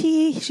over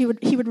tea, he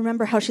would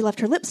remember how she left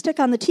her lipstick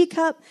on the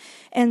teacup,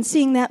 and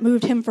seeing that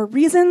moved him for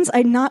reasons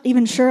I'm not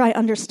even sure I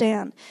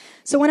understand.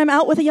 So when I'm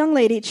out with a young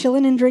lady,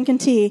 chilling and drinking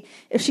tea,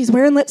 if she's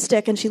wearing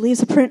lipstick and she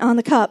leaves a print on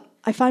the cup,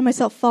 I find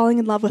myself falling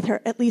in love with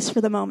her, at least for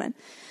the moment.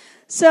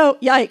 So,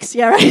 yikes.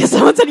 Yeah, right.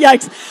 Someone said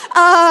yikes.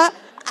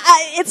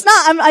 It's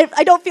not,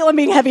 I don't feel I'm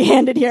being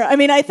heavy-handed here. I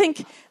mean, I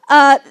think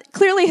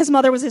clearly his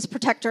mother was his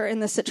protector in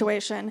this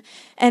situation,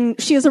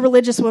 and she is a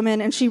religious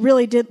woman, and she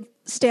really did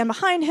stand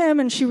behind him,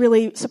 and she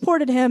really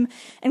supported him,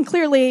 and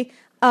clearly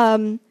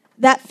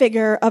that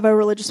figure of a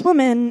religious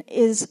woman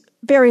is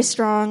very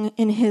strong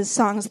in his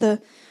songs.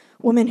 The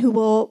woman who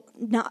will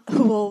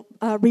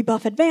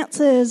rebuff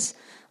advances,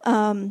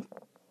 and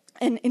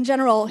in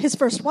general, his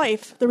first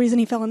wife, the reason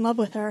he fell in love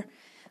with her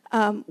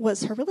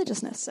was her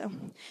religiousness. So,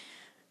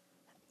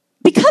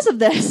 because of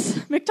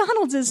this,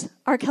 McDonald's is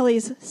R.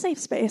 Kelly's safe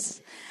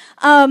space.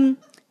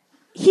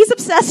 He's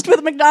obsessed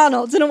with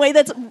McDonald's in a way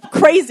that's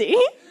crazy.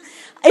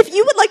 If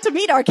you would like to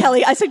meet R.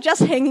 Kelly, I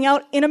suggest hanging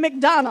out in a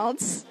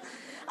McDonald's.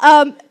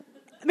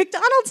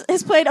 McDonald's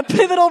has played a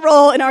pivotal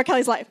role in R.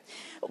 Kelly's life.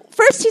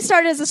 First, he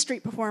started as a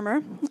street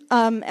performer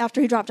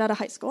after he dropped out of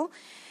high school,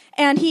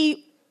 and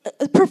he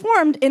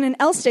performed in an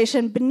L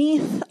station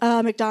beneath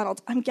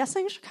McDonald's. I'm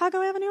guessing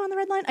Chicago Avenue on the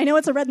Red Line. I know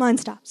it's a Red Line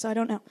stop, so I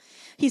don't know.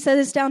 He said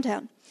it's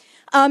downtown.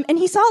 And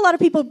he saw a lot of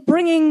people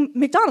bringing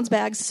McDonald's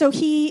bags, so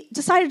he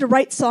decided to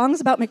write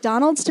songs about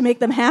McDonald's to make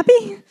them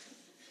happy.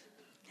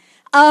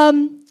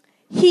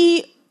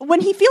 When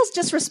he feels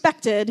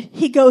disrespected,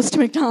 he goes to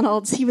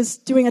McDonald's. He was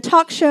doing a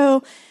talk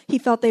show. He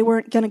felt they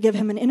weren't going to give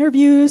him an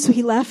interview, so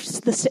he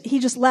left. He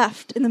just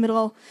left in the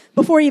middle,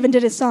 before he even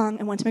did his song,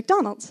 and went to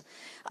McDonald's.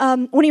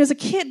 When he was a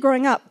kid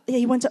growing up,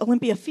 he went to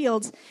Olympia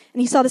Fields,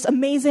 and he saw this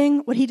amazing,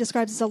 what he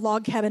describes as a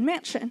log cabin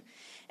mansion.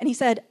 And he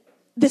said,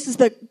 this is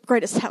the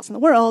greatest house in the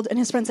world. And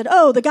his friend said,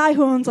 oh, the guy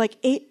who owns like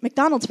 8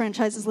 McDonald's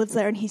franchises lives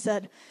there. And he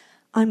said,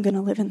 I'm going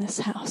to live in this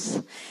house.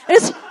 And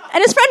his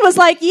friend was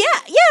like, yeah,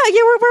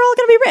 we're all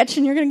going to be rich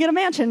and you're going to get a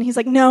mansion. And he's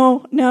like,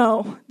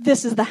 no,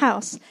 this is the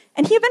house.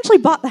 And he eventually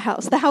bought the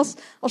house. The house,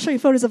 I'll show you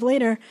photos of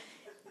later,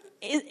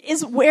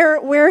 is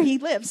where he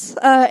lives.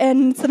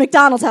 And it's the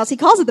McDonald's house. He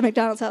calls it the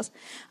McDonald's house.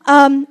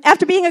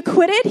 After being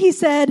acquitted, he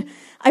said,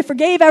 I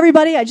forgave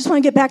everybody. I just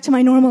want to get back to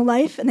my normal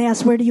life. And they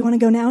asked, where do you want to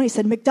go now? And he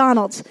said,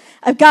 McDonald's.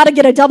 I've got to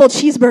get a double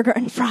cheeseburger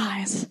and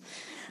fries.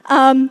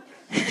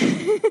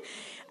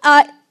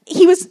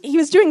 He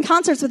was doing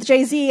concerts with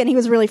Jay-Z, and he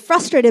was really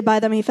frustrated by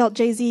them. He felt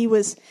Jay-Z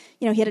was,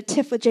 he had a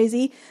tiff with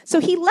Jay-Z.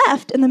 So he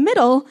left in the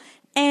middle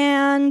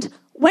and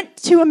went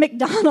to a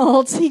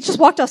McDonald's. He just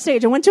walked off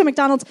stage and went to a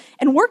McDonald's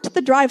and worked at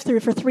the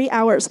drive-thru for 3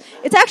 hours.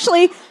 It's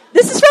actually,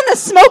 this is from the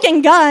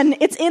Smoking Gun.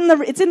 It's in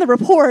the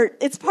report.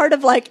 It's part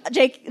of like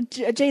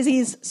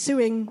Jay-Z's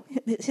suing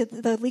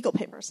the legal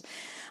papers.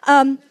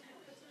 While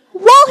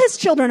his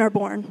children are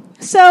born.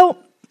 So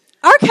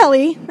R.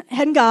 Kelly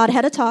and God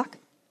had a talk,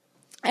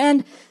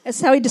 and that's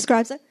how he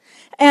describes it.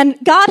 And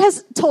God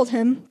has told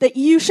him that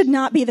you should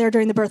not be there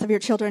during the birth of your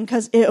children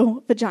because,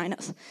 ew,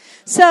 vaginas.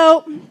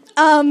 So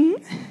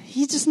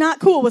he's just not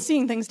cool with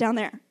seeing things down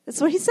there. That's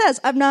what he says.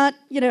 I'm not,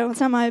 it's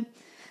not my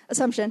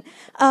assumption.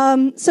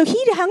 So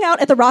he hung out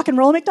at the Rock and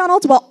Roll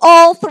McDonald's while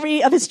all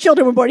 3 of his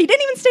children were born. He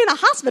didn't even stay in the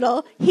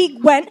hospital. He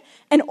went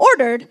and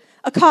ordered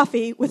a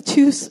coffee with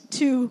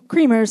 2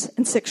 creamers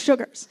and 6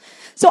 sugars.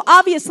 So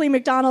obviously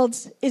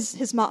McDonald's is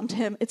his mom to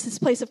him. It's his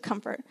place of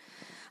comfort.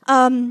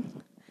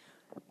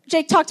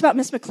 Jake talked about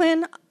Miss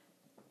McClin.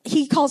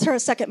 He calls her a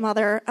second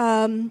mother.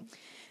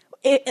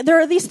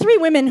 There are these 3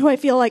 women who I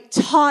feel like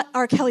taught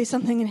R. Kelly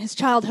something in his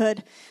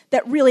childhood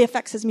that really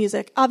affects his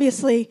music.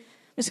 Obviously,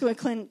 Miss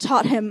McClin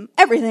taught him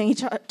everything. He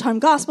taught him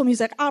gospel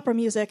music, opera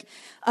music,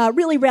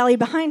 really rallied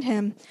behind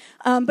him.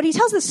 But he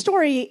tells this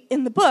story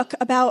in the book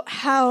about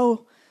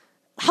how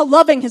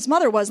loving his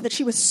mother was, that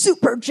she was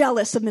super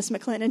jealous of Miss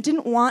McClin and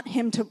didn't want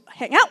him to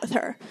hang out with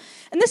her.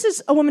 And this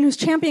is a woman who's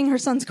championing her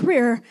son's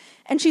career,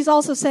 and she's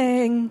also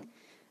saying,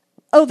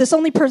 oh,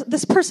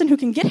 this person who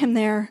can get him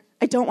there,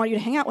 I don't want you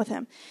to hang out with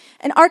him.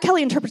 And R.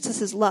 Kelly interprets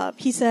this as love.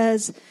 He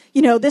says,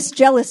 this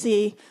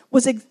jealousy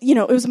was, it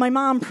was my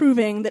mom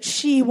proving that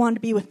she wanted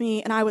to be with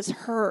me and I was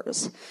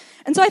hers.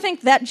 And so I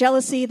think that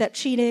jealousy, that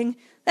cheating,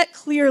 that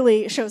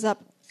clearly shows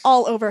up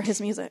all over his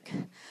music.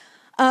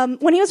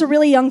 When he was a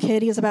really young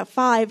kid, he was about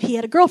 5, he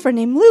had a girlfriend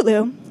named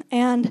Lulu,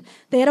 and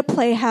they had a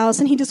playhouse,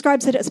 and he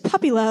describes it as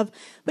puppy love,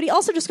 but he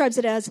also describes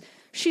it as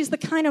she's the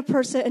kind of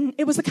person,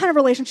 it was the kind of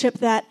relationship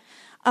that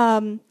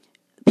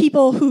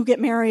people who get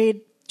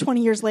married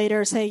 20 years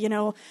later say,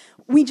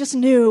 we just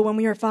knew when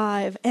we were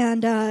 5,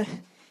 and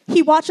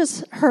he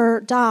watches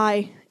her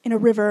die in a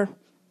river,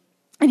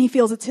 and he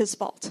feels it's his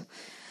fault.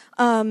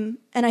 And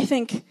I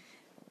think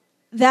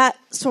that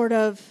sort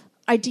of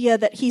idea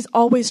that he's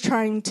always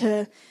trying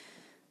to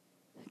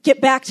get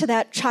back to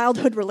that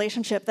childhood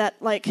relationship that,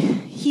 like,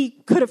 he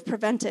could have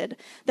prevented,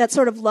 that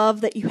sort of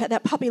love that you had,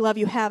 that puppy love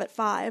you have at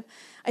 5.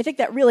 I think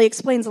that really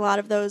explains a lot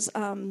of those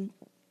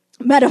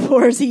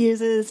metaphors he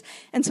uses,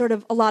 and sort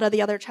of a lot of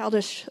the other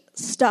childish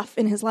stuff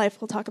in his life.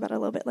 We'll talk about it a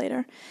little bit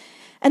later.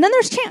 And then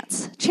there's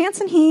Chance.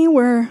 Chance and he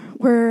were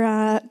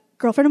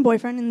girlfriend and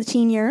boyfriend in the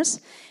teen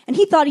years, and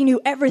he thought he knew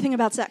everything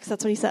about sex.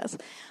 That's what he says.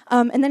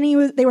 And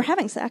then they were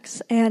having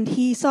sex, and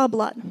he saw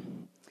blood.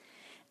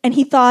 And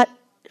he thought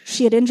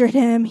she had injured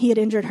him, he had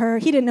injured her.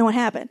 He didn't know what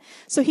happened.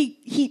 So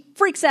he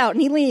freaks out,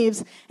 and he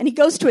leaves, and he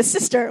goes to his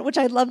sister, which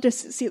I'd love to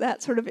see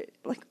that sort of,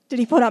 like, did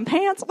he put on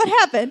pants? What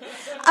happened?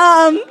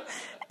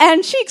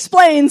 And she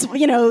explains,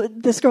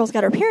 this girl's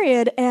got her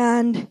period,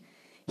 and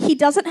he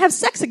doesn't have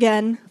sex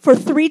again for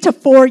 3 to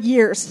 4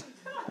 years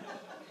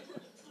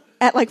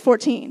at,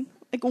 14.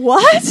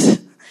 What?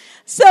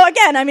 So,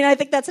 again, I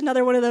think that's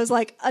another one of those,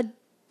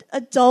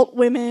 adult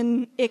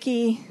women,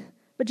 icky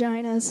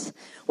vaginas,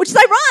 which is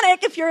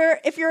ironic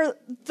if you're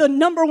the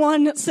number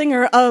one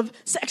singer of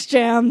sex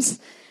jams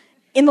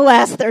in the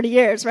last 30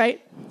 years, right?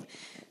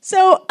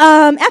 So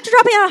after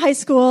dropping out of high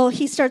school,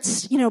 he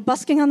starts,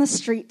 busking on the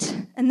street,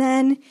 and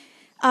then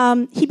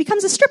he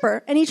becomes a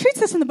stripper, and he treats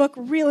this in the book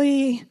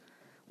really,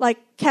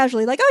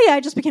 casually, oh yeah, I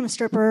just became a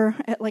stripper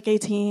at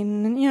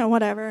 18, and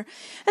whatever.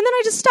 And then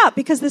I just stopped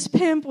because this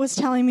pimp was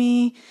telling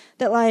me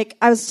that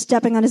I was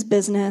stepping on his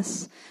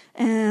business,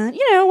 and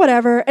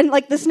whatever. And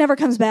this never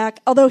comes back,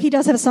 although he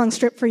does have a song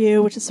 "Strip for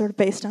You," which is sort of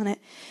based on it.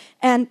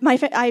 And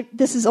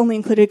this is only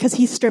included because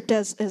he stripped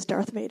as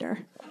Darth Vader.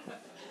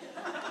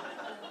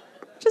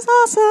 Which is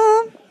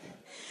awesome.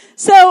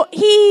 So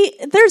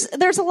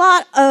there's a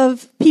lot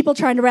of people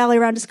trying to rally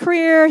around his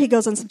career. He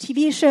goes on some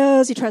TV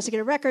shows. He tries to get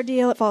a record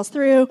deal. It falls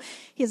through.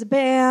 He has a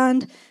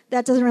band.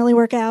 That doesn't really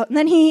work out. And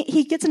then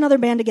he gets another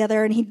band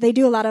together, and they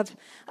do a lot of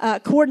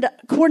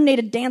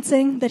coordinated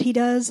dancing that he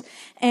does.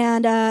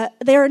 And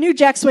they're a New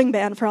Jack Swing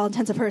band for all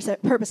intents and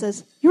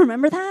purposes. You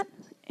remember that?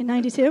 In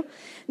 92?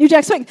 New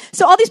Jack Swing.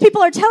 So all these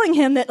people are telling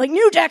him that,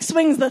 New Jack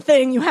Swing's the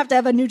thing. You have to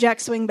have a New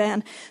Jack Swing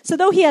band. So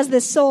though he has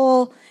this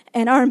soul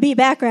and R&B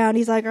background,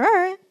 he's like, all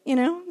right,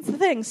 it's the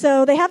thing.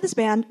 So they have this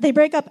band. They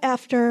break up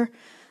after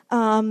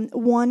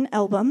one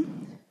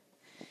album.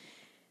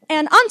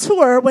 And on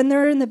tour, when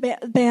they're in the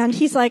band,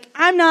 he's like,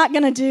 I'm not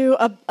going to do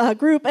a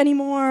group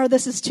anymore.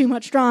 This is too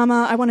much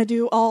drama. I want to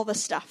do all the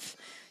stuff.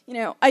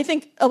 I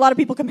think a lot of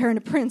people compare him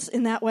to Prince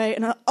in that way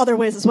and other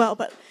ways as well.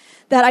 But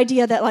that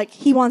idea that,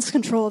 he wants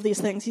control of these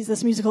things. He's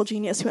this musical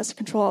genius who has to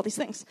control all these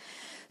things.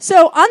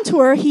 So on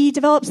tour, he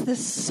develops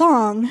this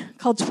song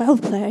called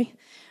 12 Play,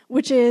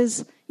 which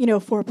is,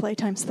 4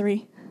 times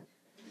 3.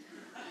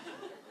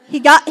 He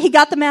got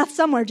the math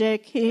somewhere,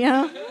 Jake.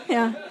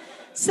 Yeah.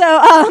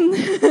 So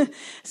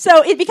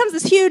so it becomes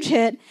this huge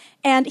hit,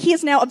 and he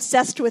is now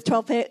obsessed with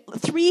 12 Play.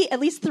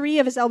 At least 3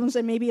 of his albums,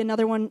 and maybe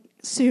another one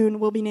soon,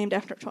 will be named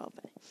after 12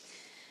 Play.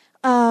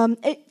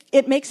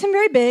 It makes him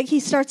very big.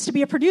 He starts to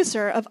be a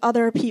producer of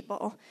other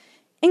people,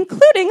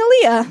 including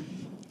Aaliyah.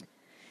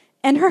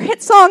 And her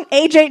hit song,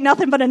 Age Ain't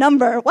Nothing But a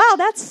Number. Wow,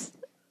 that's,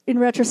 in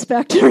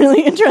retrospect, a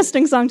really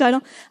interesting song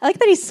title. I like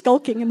that he's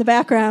skulking in the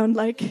background,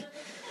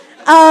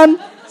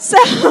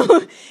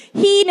 So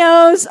he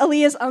knows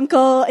Aaliyah's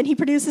uncle, and he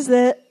produces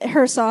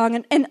her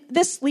song, and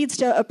this leads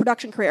to a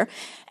production career.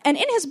 And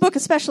in his book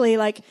especially,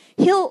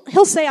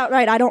 he'll say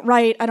outright, I don't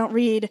write, I don't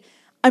read.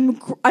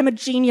 I'm a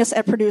genius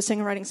at producing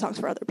and writing songs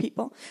for other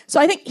people. So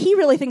I think he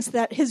really thinks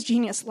that his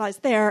genius lies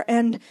there,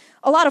 and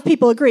a lot of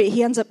people agree.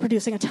 He ends up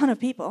producing a ton of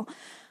people.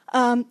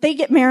 They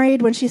get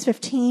married when she's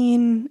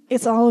 15.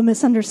 It's all a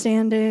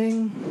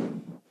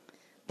misunderstanding.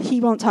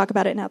 He won't talk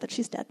about it now that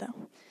she's dead, though.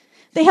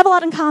 They have a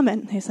lot in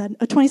common, they said.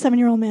 A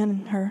 27-year-old man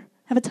and her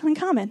have a ton in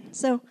common.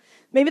 So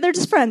maybe they're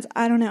just friends.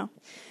 I don't know.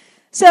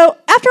 So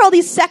after all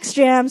these sex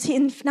jams,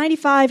 in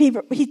 95,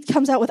 he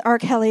comes out with R.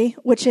 Kelly,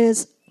 which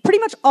is pretty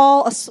much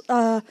all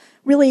a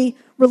really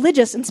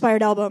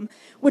religious-inspired album,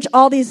 which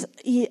all these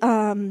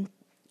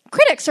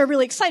critics are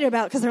really excited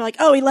about because they're like,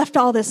 oh, he left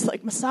all this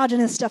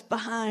misogynist stuff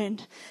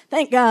behind.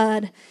 Thank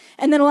God.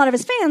 And then a lot of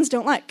his fans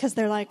don't like because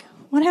they're like,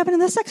 what happened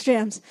in the sex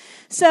jams?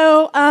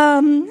 So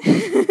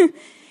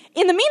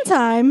in the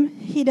meantime,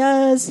 he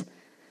does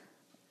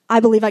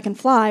I Believe I Can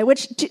Fly,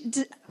 which,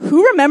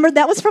 who remembered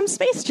that was from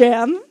Space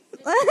Jam?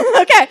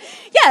 Okay,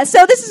 yeah,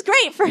 so this is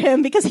great for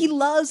him because he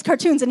loves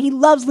cartoons and he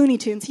loves Looney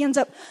Tunes. He ends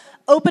up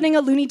opening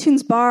a Looney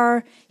Tunes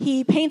bar.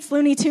 He paints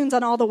Looney Tunes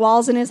on all the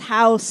walls in his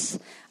house.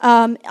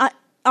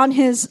 On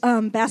his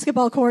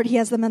basketball court, he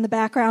has them in the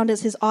background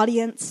as his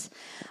audience.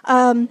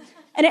 And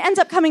it ends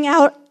up coming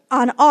out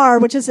on R,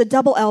 which is a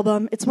double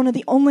album. It's one of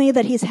the only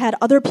that he's had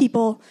other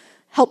people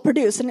help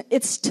produce, and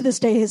it's to this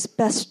day his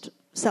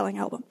best-selling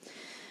album.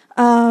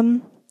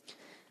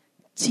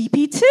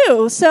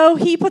 TP2. So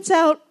he puts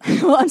out,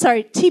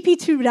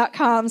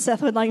 TP2.com,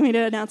 Seth would like me to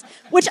announce,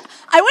 which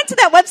I went to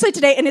that website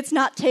today and it's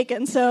not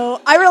taken,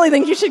 so I really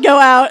think you should go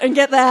out and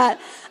get that.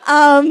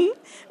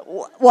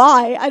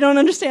 Why? I don't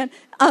understand.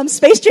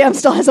 Space Jam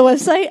still has a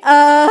website.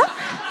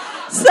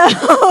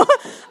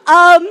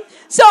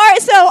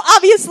 So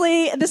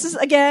obviously, this is,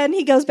 again,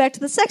 he goes back to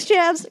the sex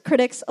jams,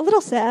 critics, a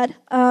little sad.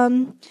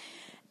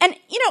 And,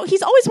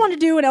 he's always wanted to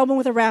do an album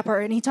with a rapper,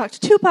 and he talked to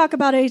Tupac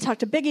about it, he talked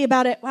to Biggie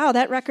about it. Wow,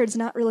 that record's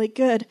not really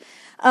good.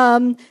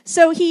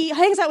 So he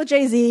hangs out with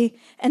Jay-Z,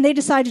 and they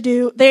decide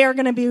they are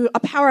going to do a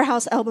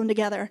powerhouse album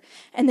together.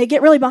 And they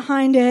get really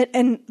behind it,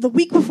 and the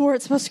week before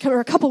it's supposed to come, or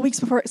a couple weeks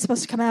before it's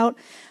supposed to come out,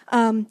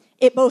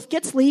 it both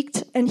gets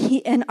leaked,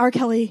 and R.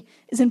 Kelly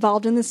is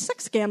involved in this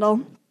sex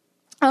scandal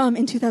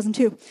in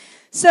 2002.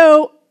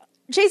 So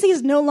Jay-Z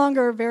is no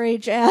longer very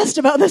jazzed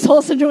about this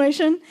whole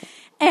situation.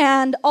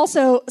 And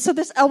also, so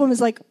this album is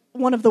like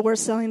one of the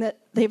worst selling that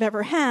they've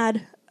ever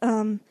had,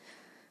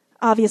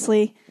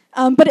 obviously.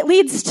 But it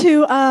leads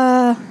to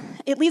a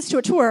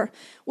tour,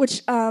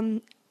 which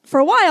for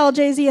a while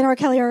Jay-Z and R.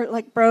 Kelly are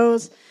like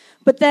bros,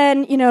 but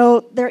then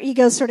their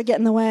egos sort of get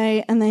in the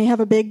way, and they have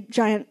a big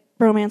giant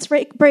bromance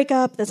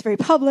breakup that's very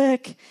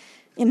public,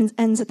 and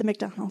ends at the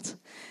McDonald's.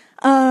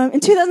 In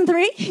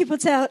 2003, he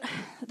puts out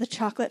The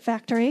Chocolate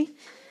Factory.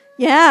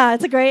 Yeah,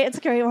 it's a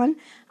great one.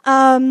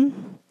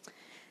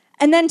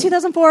 And then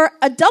 2004,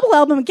 a double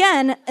album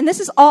again, and this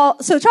is all,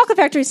 so Chocolate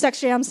Factory,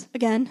 Sex Jams,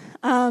 again.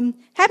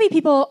 Happy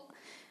People,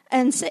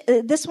 and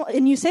this one,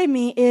 and You Save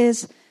Me,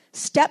 is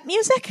step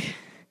music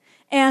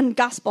and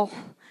gospel.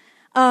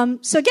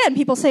 So again,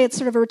 people say it's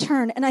sort of a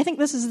return, and I think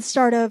this is the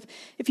start of,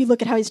 if you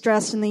look at how he's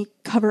dressed in the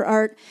cover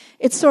art,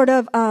 it's sort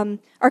of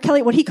R.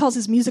 Kelly, what he calls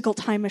his musical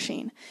time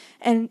machine.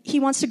 And he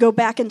wants to go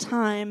back in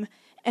time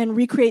and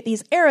recreate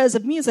these eras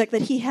of music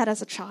that he had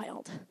as a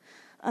child.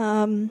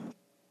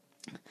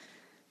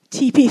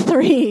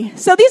 TP3.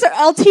 So these are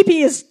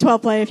LTP is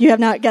 12 play, if you have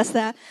not guessed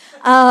that.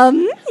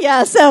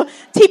 So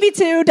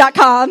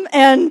TP2.com,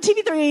 and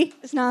TP3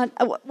 is not.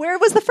 Where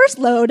was the first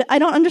load? I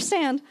don't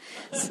understand.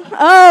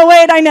 Oh,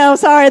 wait, I know.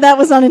 Sorry, that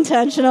was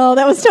unintentional.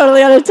 That was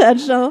totally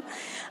unintentional.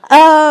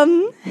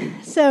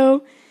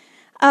 So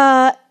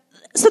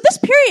this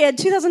period,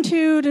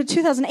 2002 to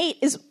 2008,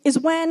 is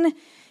when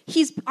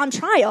he's on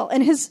trial,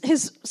 and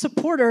his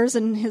supporters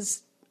and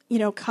his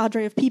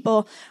cadre of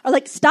people are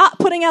like, stop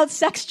putting out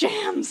sex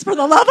jams, for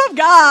the love of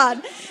God.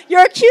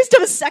 You're accused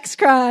of a sex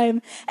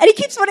crime. And he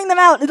keeps putting them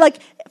out. Like,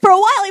 for a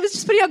while, he was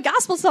just putting out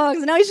gospel songs,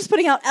 and now he's just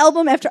putting out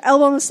album after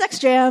album of sex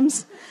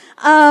jams.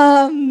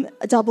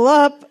 Double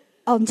Up,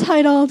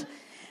 Untitled.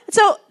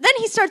 So then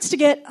he starts to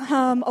get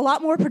a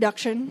lot more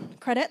production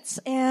credits,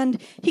 and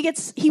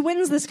he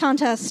wins this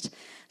contest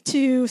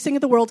to sing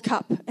at the World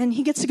Cup, and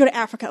he gets to go to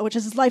Africa, which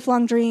is his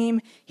lifelong dream.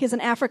 He has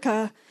an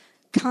Africa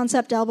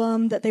concept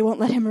album that they won't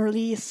let him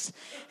release,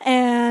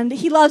 and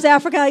he loves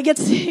Africa. He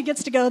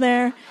gets to go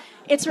there.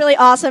 It's really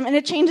awesome, and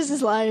it changes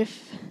his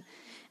life.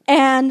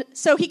 And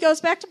so he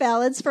goes back to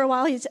ballads for a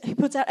while. He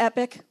puts out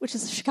Epic, which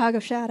is a Chicago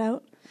shout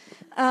out,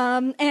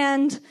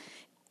 and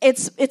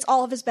it's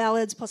all of his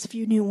ballads plus a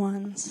few new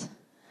ones.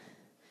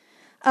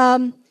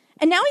 And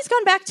now he's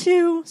gone back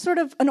to sort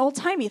of an old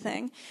timey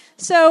thing.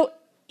 So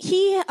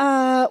he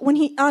when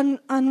he on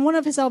one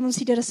of his albums,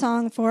 he did a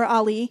song for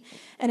Ali,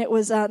 and it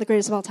was the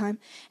greatest of all time.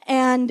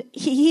 And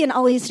he and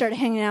Ali started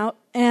hanging out,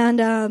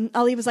 and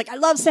Ali was like, "I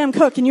love Sam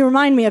Cooke, and you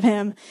remind me of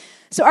him."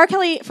 So R.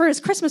 Kelly, for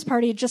his Christmas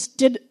party, just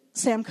did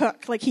Sam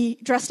Cooke. Like, he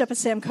dressed up as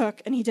Sam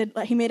Cooke, and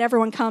he made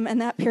everyone come in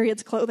that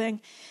period's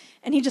clothing,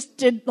 and he just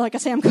did like a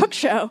Sam Cooke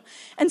show.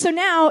 And so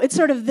now it's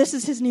sort of, this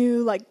is his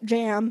new like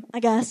jam, I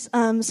guess.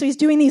 So he's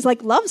doing these like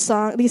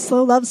these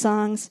slow love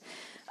songs.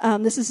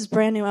 This is his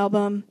brand new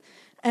album.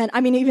 And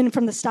I mean, even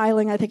from the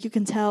styling, I think you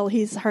can tell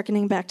he's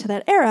hearkening back to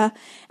that era.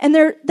 And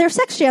they're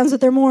sex jams, but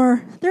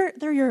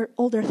they're your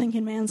older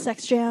thinking man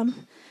sex jam.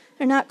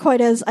 They're not quite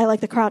as I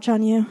Like the Crotch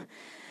on You.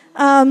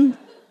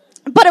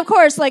 But of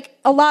course, like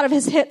a lot of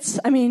his hits,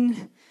 I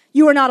mean,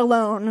 You Are Not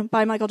Alone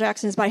by Michael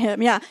Jackson is by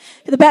him. Yeah,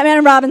 the Batman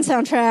and Robin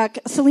soundtrack,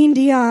 Celine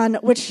Dion,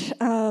 which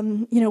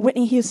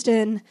Whitney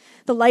Houston,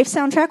 the Life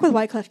soundtrack with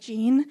Wyclef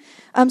Jean.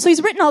 So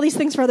he's written all these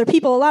things for other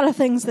people, a lot of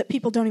things that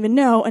people don't even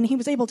know, and he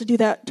was able to do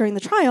that during the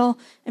trial,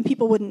 and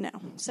people wouldn't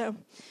know. So,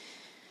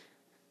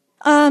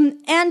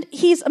 and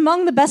he's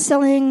among the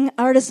best-selling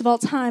artists of all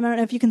time. I don't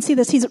know if you can see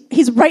this.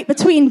 He's right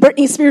between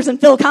Britney Spears and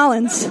Phil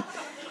Collins,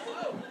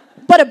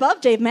 but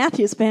above Dave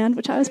Matthews Band,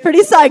 which I was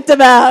pretty psyched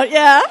about.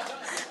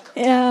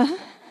 Yeah,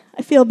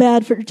 I feel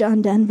bad for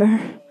John Denver.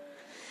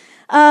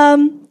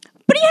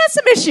 But he has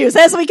some issues,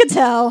 as we could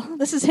tell.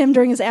 This is him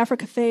during his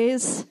Africa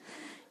phase.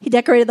 He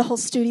decorated the whole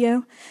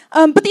studio.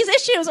 But these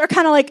issues are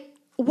kind of like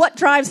what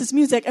drives his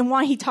music and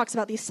why he talks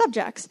about these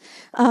subjects.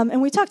 And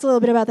we talked a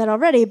little bit about that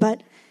already,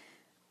 but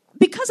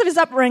because of his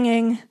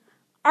upbringing,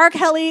 R.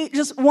 Kelly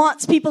just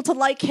wants people to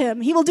like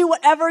him. He will do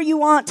whatever you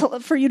want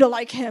for you to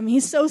like him.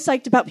 He's so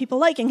psyched about people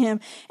liking him.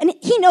 And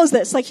he knows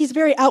this. Like, he's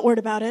very outward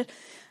about it.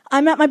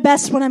 I'm at my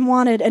best when I'm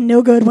wanted and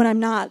no good when I'm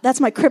not. That's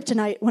my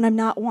kryptonite when I'm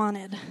not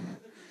wanted.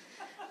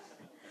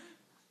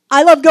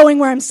 I love going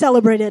where I'm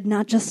celebrated,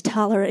 not just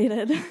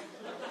tolerated.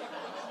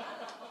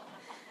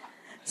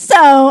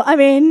 So, I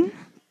mean,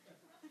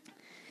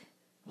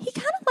 he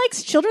kind of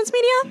likes children's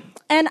media.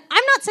 And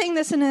I'm not saying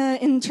this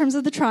in terms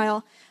of the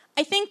trial.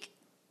 I think,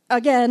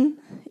 again,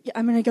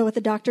 I'm going to go with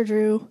the Dr.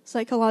 Drew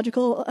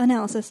psychological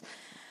analysis.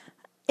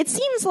 It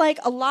seems like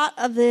a lot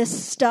of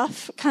this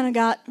stuff kind of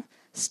got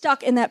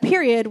stuck in that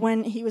period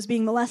when he was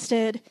being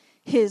molested,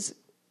 the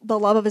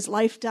love of his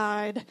life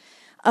died.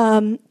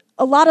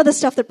 A lot of the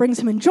stuff that brings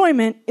him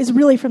enjoyment is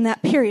really from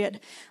that period.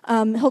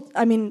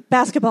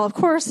 Basketball, of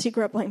course, he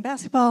grew up playing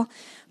basketball,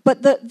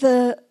 but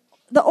the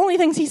only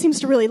things he seems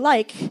to really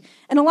like,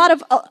 and a lot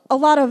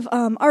of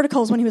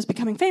articles when he was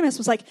becoming famous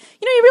was like,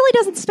 he really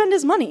doesn't spend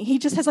his money. He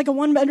just has like a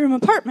 1-bedroom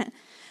apartment.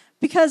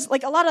 Because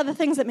like a lot of the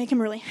things that make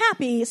him really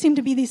happy seem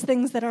to be these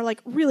things that are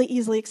like really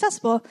easily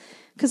accessible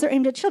because they're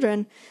aimed at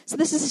children. So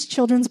this is his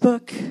children's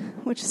book,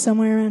 which is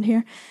somewhere around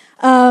here.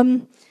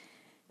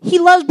 He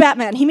loved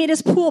Batman. He made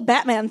his pool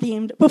Batman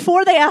themed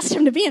before they asked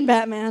him to be in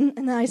Batman.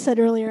 And I said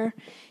earlier,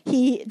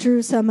 he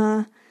drew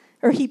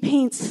he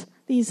paints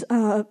these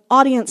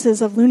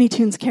audiences of Looney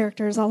Tunes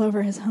characters all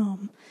over his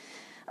home.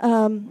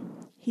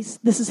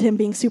 This is him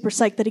being super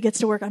psyched that he gets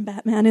to work on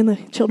Batman in the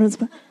children's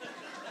book.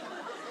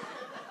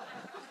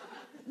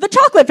 The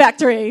Chocolate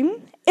Factory.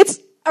 It's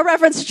a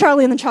reference to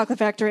Charlie and the Chocolate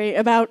Factory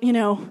about,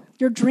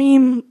 your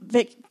dream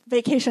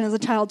vacation as a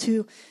child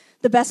to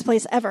the best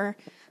place ever.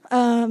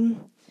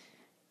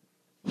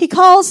 He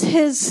calls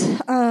his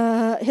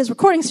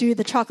recording studio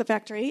the Chocolate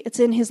Factory.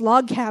 It's in his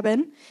log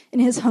cabin in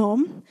his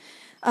home.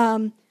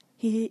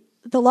 The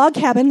log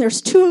cabin,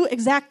 there's 2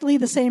 exactly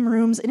the same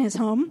rooms in his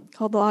home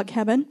called the log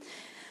cabin.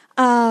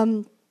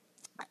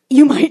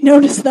 You might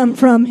notice them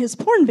from his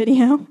porn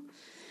video.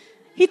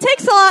 He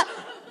takes a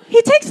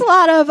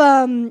lot of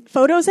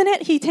photos in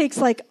it. He takes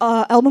like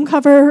album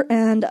cover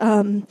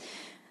and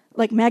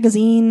like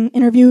magazine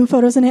interview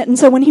photos in it. And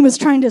so when he was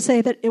trying to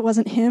say that it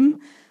wasn't him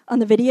on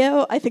the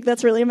video, I think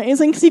that's really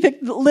amazing because he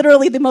picked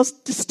literally the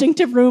most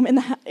distinctive room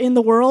in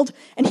the world,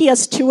 and he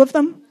has 2 of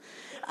them.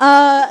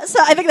 So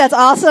I think that's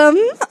awesome.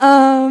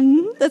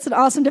 That's an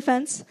awesome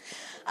defense.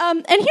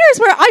 And here's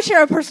where I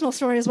share a personal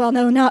story as well.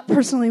 No, not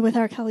personally with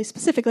R. Kelly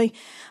specifically.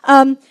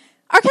 R.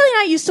 Kelly and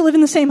I used to live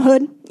in the same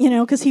hood,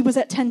 because he was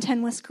at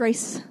 1010 West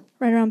Grace,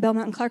 right around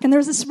Belmont and Clark. And there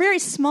was this very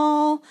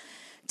small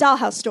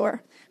dollhouse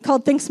store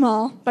called Think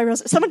Small by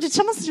Rosa. Someone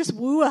just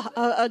woo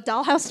a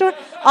dollhouse store?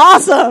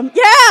 Awesome.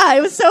 Yeah,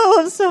 it was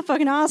so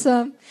fucking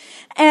awesome.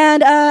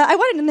 And I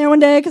went in there one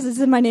day because it's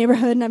in my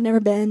neighborhood and I've never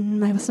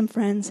been. I was with some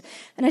friends.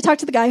 And I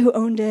talked to the guy who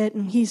owned it,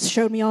 and he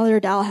showed me all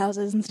their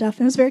dollhouses and stuff.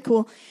 And it was very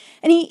cool.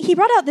 And he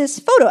brought out this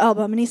photo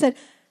album, and he said,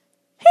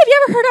 "Hey, have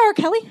you ever heard of R.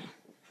 Kelly?"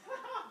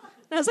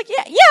 And I was like,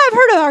 yeah, I've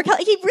heard of R.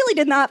 Kelly. He really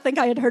did not think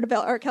I had heard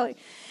about R. Kelly.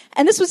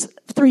 And this was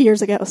 3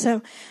 years ago.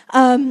 So,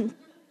 and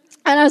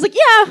I was like,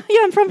 yeah,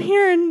 I'm from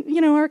here, and,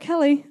 R.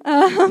 Kelly.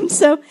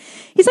 So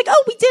he's like,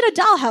 oh, we did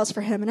a dollhouse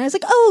for him. And I was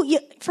like, oh,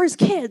 yeah, for his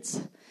kids.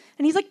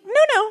 And he's like,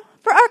 no,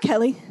 for R.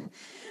 Kelly.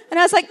 And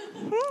I was like,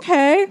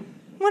 okay,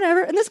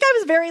 whatever. And this guy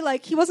was very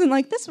he wasn't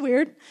like, this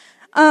weird.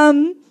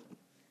 And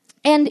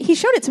he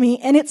showed it to me,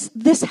 and it's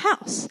this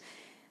house.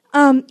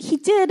 He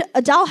did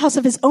a dollhouse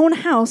of his own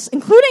house,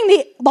 including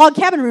the log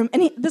cabin room.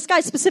 And this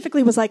guy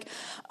specifically was like,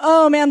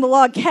 oh man, the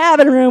log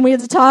cabin room, we had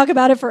to talk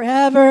about it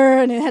forever,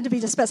 and it had to be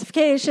to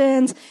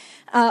specifications.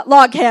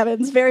 Log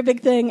cabins, very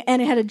big thing.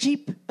 And it had a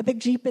big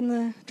Jeep in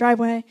the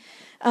driveway,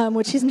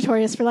 which he's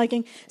notorious for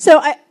liking.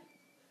 So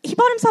he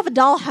bought himself a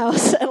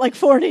dollhouse at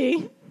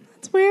 40.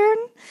 That's weird.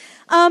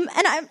 And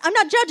I'm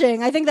not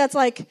judging. I think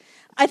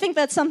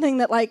that's something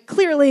that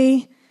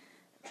clearly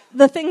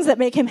the things that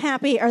make him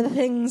happy are the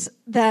things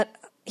that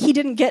he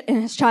didn't get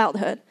in his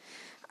childhood.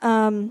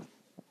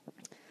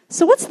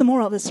 So what's the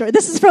moral of this story?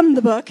 This is from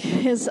the book,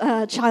 his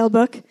child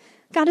book.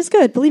 God is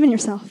good. Believe in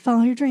yourself.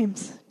 Follow your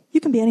dreams. You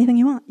can be anything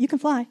you want. You can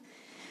fly.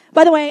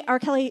 By the way, R.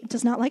 Kelly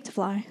does not like to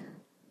fly.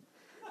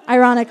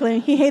 Ironically,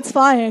 he hates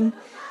flying.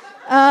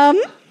 I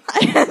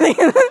think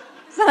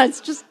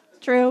that's just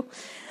true.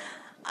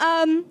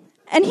 And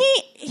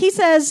he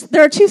says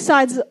there are 2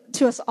 sides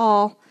to us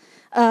all.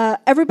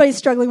 Everybody's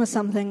struggling with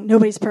something.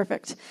 Nobody's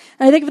perfect.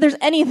 And I think if there's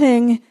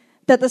anything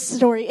that this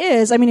story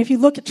is, if you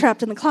look at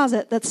Trapped in the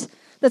Closet, that's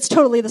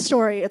totally the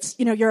story. It's,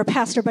 you're a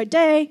pastor by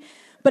day,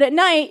 but at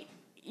night,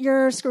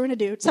 you're screwing a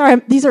dude.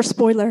 Sorry, these are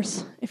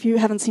spoilers if you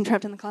haven't seen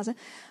Trapped in the Closet.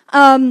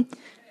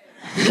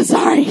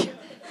 Sorry.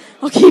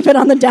 I'll keep it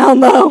on the down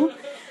low.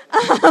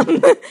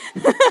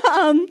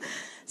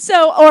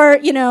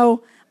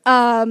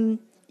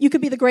 You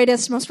could be the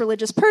greatest, most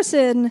religious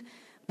person,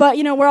 but,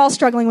 we're all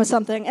struggling with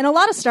something. And a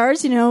lot of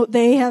stars,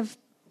 they have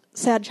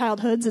sad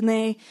childhoods and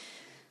they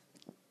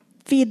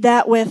feed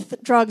that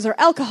with drugs or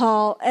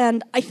alcohol.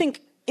 And I think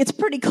it's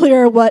pretty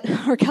clear what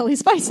R.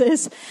 Kelly's vice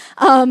is.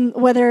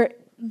 Whether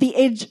the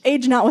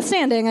age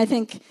notwithstanding, I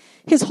think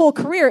his whole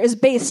career is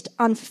based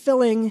on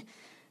fulfilling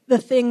the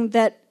thing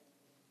that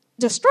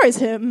destroys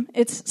him.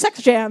 It's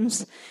sex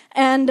jams.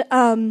 And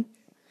and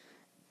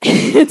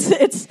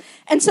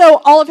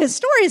so all of his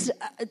stories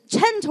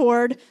tend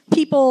toward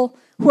people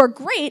who are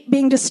great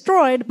being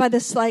destroyed by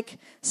this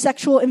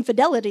sexual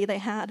infidelity they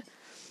had,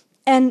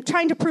 and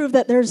trying to prove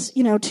that there's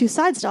 2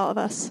 sides to all of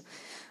us.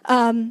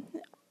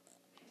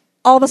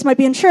 All of us might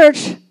be in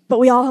church, but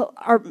we all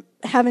are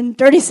having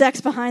dirty sex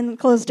behind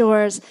closed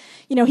doors.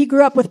 He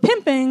grew up with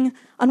pimping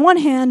on one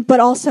hand, but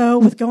also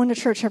with going to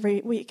church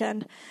every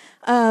weekend.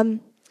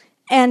 And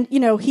And,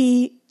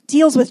 he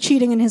deals with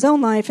cheating in his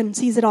own life and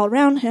sees it all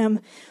around him,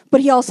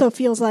 but he also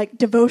feels like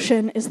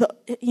devotion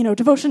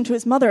devotion to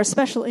his mother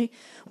especially,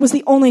 was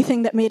the only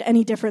thing that made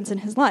any difference in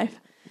his life.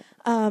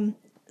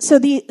 So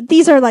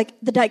these are like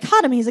the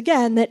dichotomies,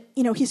 again, that,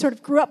 he sort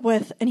of grew up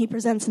with, and he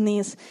presents in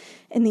these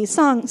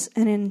songs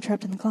and in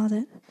Trapped in the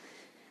Closet.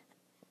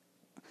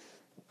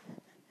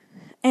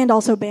 And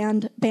also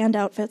band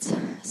outfits.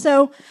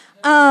 So,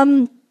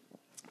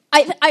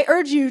 I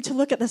urge you to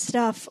look at this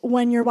stuff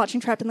when you're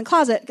watching Trapped in the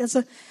Closet, because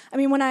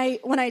when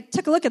I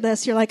took a look at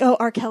this, you're like, oh,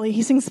 R. Kelly,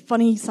 he sings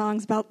funny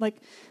songs about like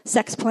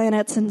sex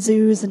planets and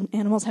zoos and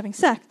animals having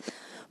sex.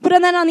 But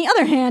then on the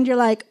other hand, you're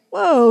like,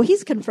 whoa,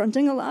 he's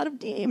confronting a lot of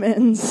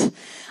demons.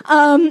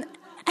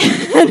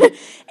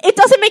 It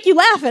doesn't make you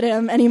laugh at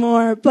him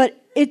anymore,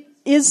 but it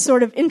is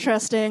sort of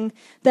interesting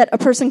that a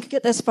person could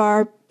get this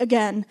far,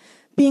 again,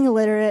 being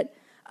illiterate,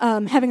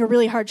 having a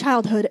really hard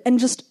childhood, and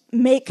just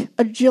make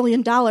 $1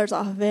 jillion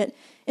off of it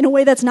in a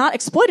way that's not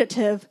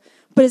exploitative,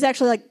 but is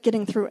actually like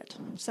getting through it.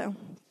 So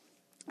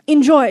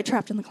enjoy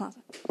Trapped in the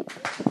Closet.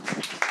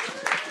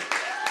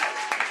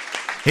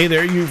 Hey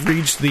there, you've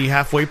reached the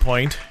halfway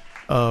point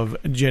of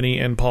Jenny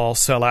and Paul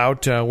Sell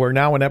Out. We're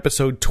now in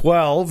episode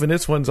 12, and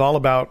this one's all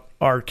about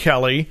R.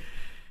 Kelly.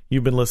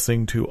 You've been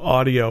listening to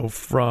audio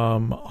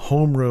from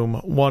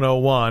Homeroom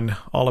 101,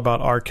 all about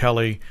R.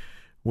 Kelly,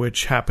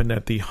 which happened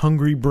at the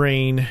Hungry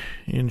Brain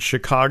in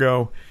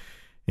Chicago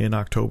in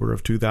October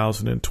of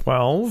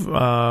 2012.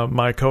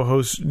 My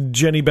co-host,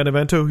 Jenny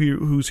Benevento,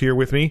 who's here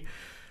with me,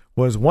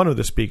 was one of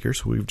the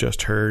speakers who we've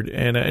just heard.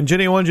 And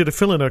Jenny, I wanted you to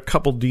fill in a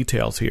couple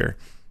details here,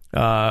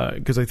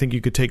 because I think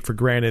you could take for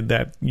granted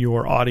that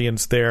your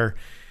audience there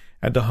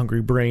at the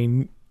Hungry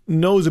Brain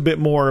knows a bit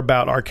more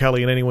about R.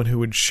 Kelly, and anyone who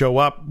would show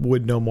up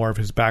would know more of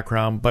his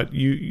background. But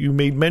you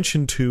made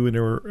mention to, and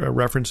there were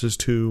references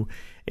to,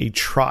 a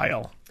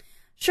trial.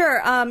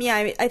 Sure.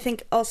 I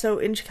think also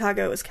in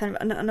Chicago it was kind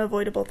of an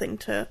unavoidable thing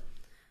to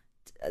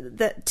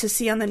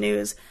see on the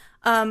news.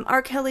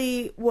 R.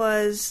 Kelly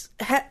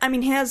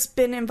has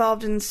been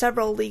involved in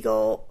several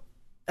legal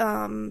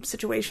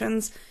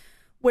situations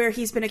where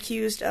he's been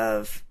accused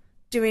of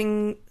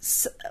doing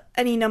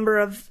any number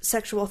of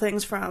sexual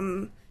things,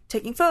 from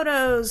taking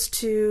photos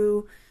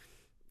to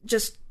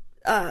just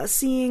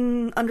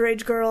seeing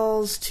underage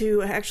girls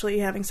to actually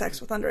having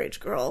sex with underage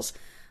girls.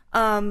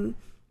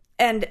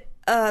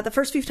 The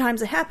first few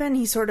times it happened,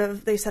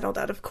 they settled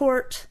out of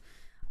court,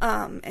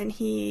 and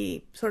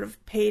he sort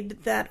of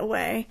paid that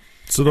away.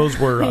 So those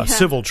were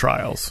civil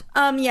trials.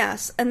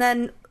 Yes. And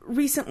then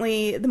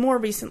more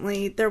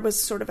recently, there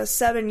was sort of a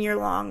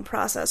 7-year-long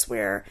process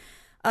where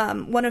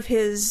one of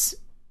his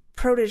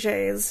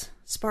proteges,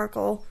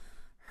 Sparkle,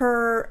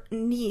 her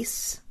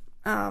niece,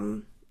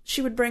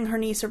 she would bring her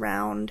niece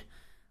around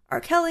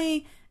R.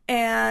 Kelly,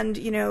 and,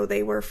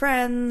 they were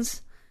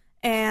friends.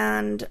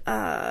 And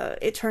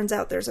it turns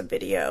out there's a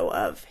video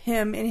of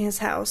him in his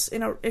house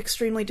in an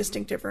extremely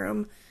distinctive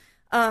room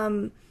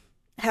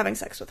having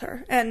sex with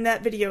her. And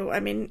that video,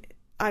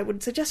 I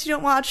would suggest you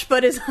don't watch,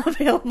 but is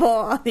available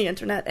on the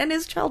internet and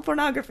is child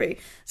pornography.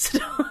 So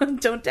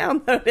don't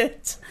download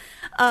it.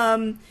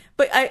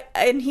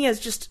 And he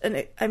has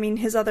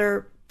his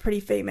other pretty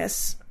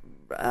famous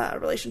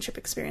relationship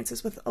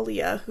experiences with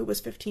Aaliyah, who was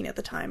 15 at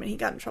the time, and he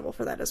got in trouble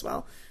for that as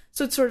well.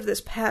 So it's sort of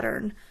this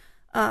pattern.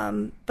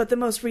 But the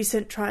most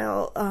recent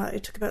trial,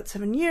 it took about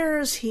 7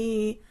 years.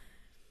 He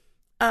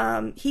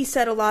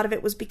said a lot of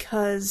it was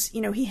because,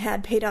 he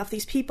had paid off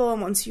these people,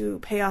 and once you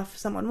pay off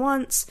someone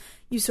once,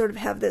 you sort of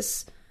have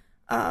this,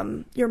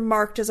 you're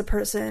marked as a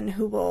person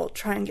who will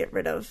try and get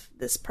rid of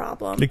this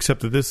problem.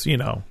 Except that this,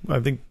 I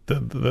think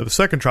the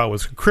second trial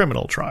was a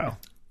criminal trial.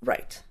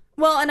 Right.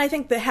 Well, and I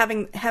think that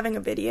having a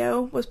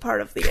video was part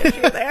of the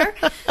issue there.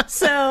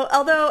 So,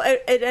 although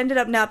it ended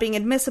up not being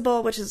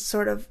admissible, which is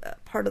sort of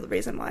part of the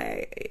reason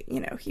why,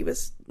 he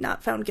was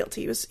not found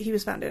guilty. He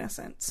was found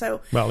innocent.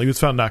 So, well, he was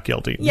found not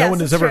guilty. Yes, no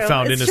one is ever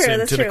found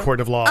innocent in a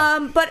court of law.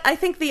 But I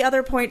think the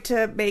other point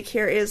to make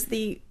here is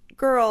the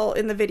girl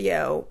in the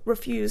video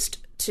refused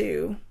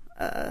to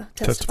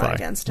testify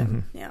against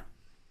him. Mm-hmm. Yeah.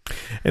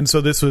 And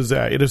so this was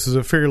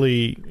a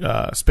fairly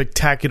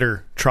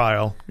spectacular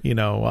trial,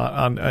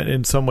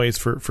 in some ways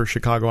for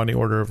Chicago, on the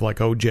order of like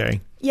OJ.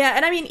 Yeah,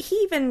 and he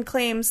even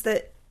claims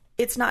that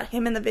it's not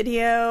him in the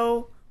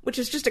video, which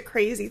is just a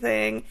crazy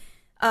thing.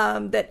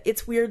 That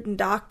it's weird and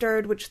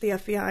doctored, which the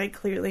FBI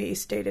clearly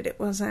stated it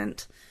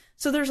wasn't.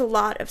 So there's a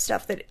lot of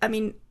stuff that,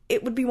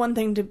 it would be one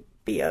thing to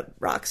be a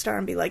rock star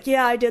and be like,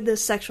 yeah, I did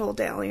this sexual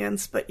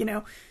dalliance, but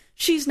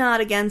she's not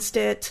against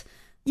it.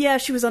 Yeah,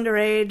 she was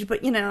underage,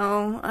 but,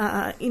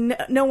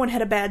 no one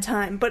had a bad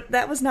time. But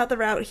that was not the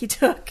route he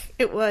took.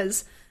 It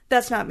was,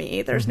 that's not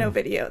me. There's no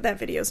video. That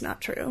video's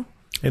not true.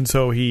 And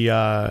so he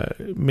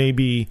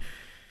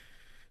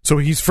so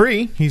he's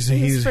free. He's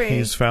free.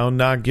 He's found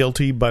not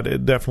guilty,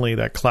 but definitely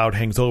that cloud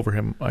hangs over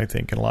him, I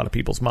think, in a lot of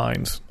people's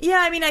minds.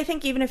 Yeah, I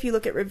think even if you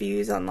look at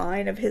reviews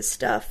online of his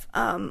stuff,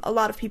 a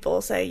lot of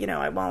people say,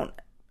 I won't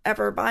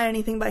ever buy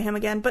anything by him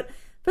again. But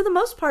for the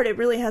most part, it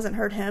really hasn't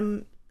hurt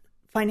him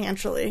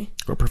financially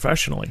or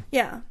professionally.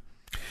 Yeah.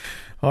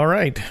 All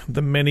right,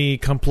 the many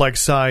complex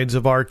sides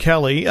of R.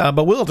 Kelly.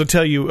 But we'll have to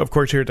tell you, of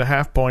course, here at the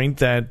Half Point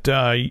that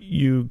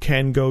you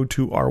can go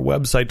to our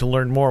website to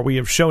learn more. We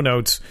have show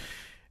notes,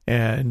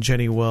 and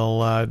Jenny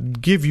will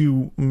give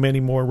you many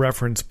more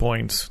reference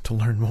points to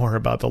learn more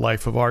about the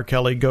life of R.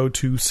 Kelly. Go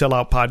to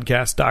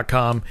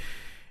selloutpodcast.com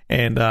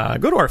and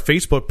go to our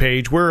Facebook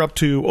page. We're up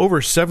to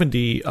over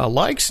 70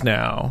 likes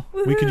now.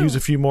 Woo-hoo. We could use a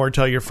few more.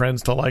 Tell your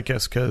friends to like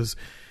us because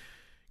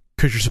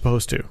you're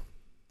supposed to.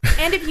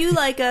 And if you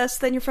like us,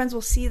 then your friends will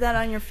see that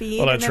on your feed,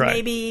 Well, and that's then right.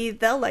 maybe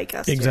they'll like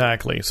us.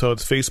 Exactly. Too. So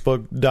it's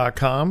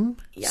facebook.com/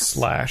 Yes.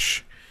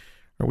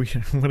 Are we?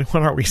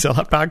 What are we?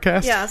 Sellout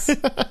Podcast? Yes.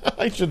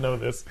 I should know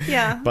this.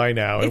 Yeah. By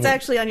now. It's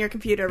actually on your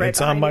computer right It's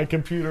on behind my you.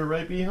 computer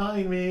right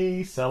behind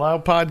me.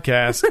 Sellout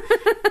Podcast.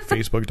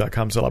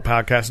 Facebook.com/ Sellout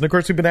Podcast. And of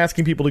course, we've been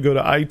asking people to go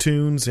to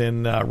iTunes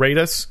and rate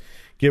us,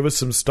 give us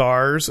some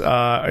stars,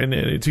 and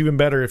it's even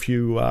better if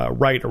you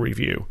write a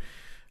review.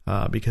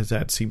 Because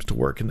that seems to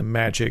work in the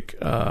magic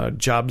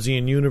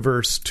Jobsian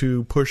universe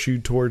to push you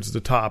towards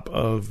the top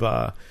of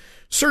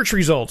search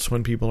results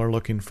when people are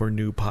looking for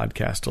new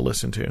podcasts to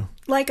listen to.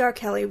 Like R.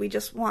 Kelly, we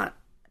just want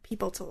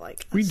people to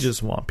like us. We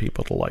just want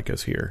people to like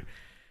us here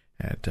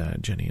at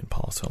Jenny and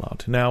Paul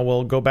Sellout. Now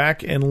we'll go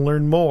back and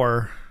learn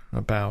more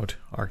about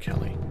R.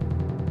 Kelly.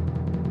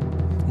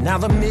 Now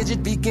the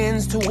midget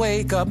begins to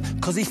wake up,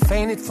 'cause he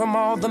fainted from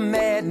all the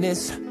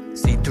madness.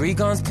 See 3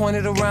 guns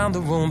pointed around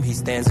the room. He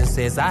stands and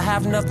says, I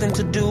have nothing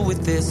to do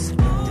with this.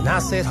 Then I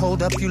said,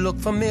 hold up, you look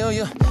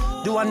familiar.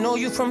 Do I know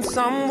you from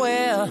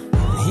somewhere?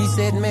 And he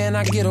said, man,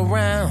 I get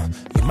around.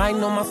 You might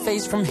know my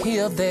face from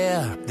here,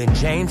 there. Then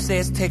James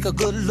says, take a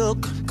good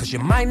look, 'cause you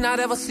might not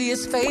ever see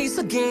his face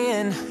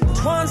again.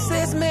 Twan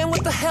says, man,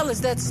 what the hell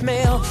is that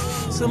smell?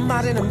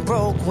 Somebody done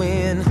broke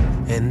wind.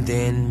 And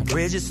then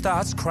Bridget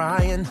starts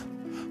crying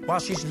while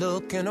she's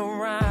looking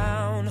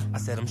around. I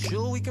said, I'm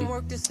sure we can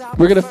work this out.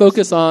 We're going to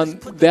focus on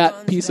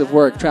that piece of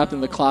work, Trapped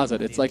in the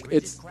Closet.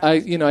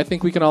 I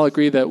think we can all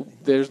agree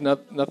that there's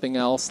nothing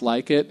else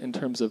like it in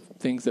terms of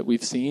things that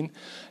we've seen.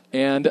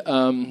 And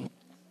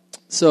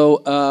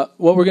so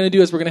what we're going to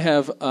do is we're going to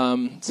have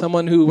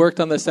someone who worked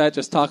on the set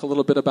just talk a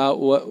little bit about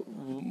what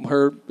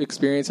her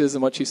experiences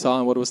and what she saw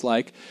and what it was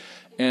like.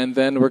 And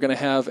then we're going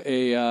to have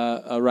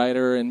a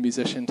writer and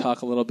musician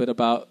talk a little bit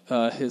about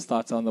his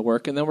thoughts on the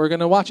work, and then we're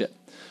going to watch it.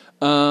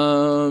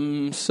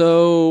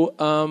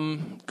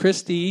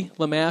 Christy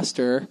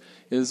Lemaster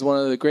is one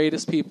of the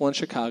greatest people in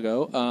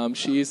Chicago.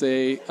 She's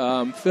a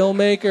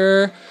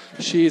filmmaker,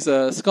 she's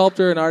a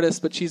sculptor, an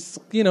artist, but she's,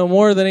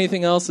 more than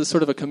anything else is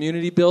sort of a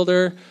community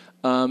builder.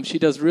 She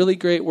does really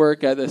great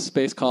work at this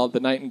space called The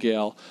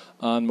Nightingale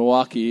on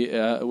Milwaukee,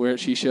 where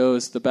she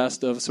shows the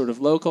best of sort of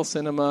local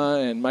cinema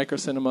and micro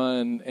cinema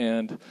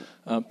and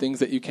things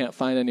that you can't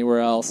find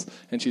anywhere else.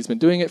 And she's been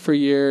doing it for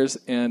years,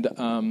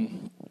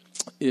 and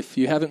if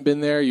you haven't been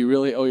there, you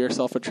really owe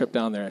yourself a trip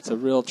down there. It's a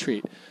real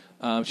treat.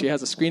 She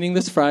has a screening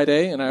this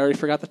Friday, and I already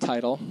forgot the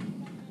title,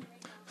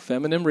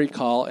 Feminine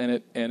Recall,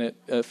 and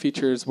it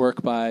features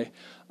work by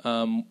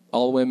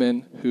all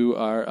women who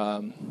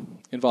are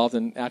involved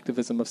in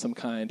activism of some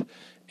kind,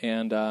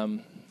 and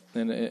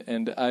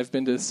I've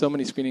been to so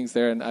many screenings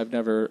there, and I've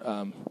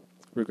never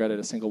regretted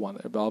a single one.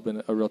 They've all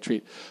been a real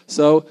treat.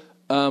 So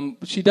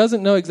she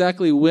doesn't know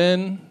exactly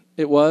when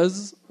it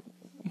was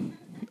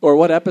or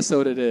what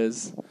episode it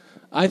is.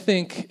 I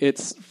think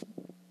it's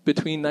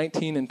between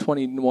 19 and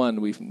 21.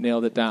 We've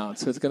nailed it down.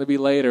 So it's going to be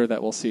later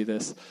that we'll see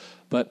this.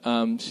 But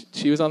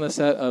she was on the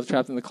set of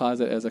Trapped in the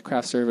Closet as a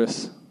craft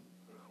service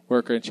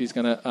worker, and she's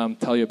going to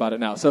tell you about it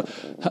now. So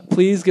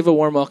please give a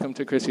warm welcome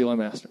to Christy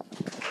Lemaster.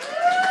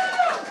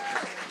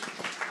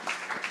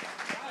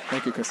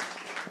 Thank you, Christy.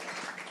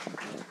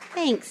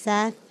 Thanks,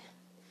 Seth.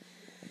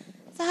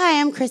 So hi,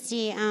 I'm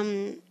Christy,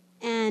 and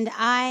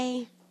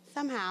I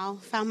somehow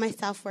found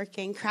myself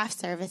working craft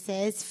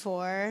services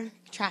for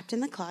Trapped in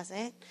the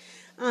Closet.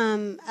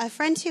 A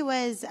friend who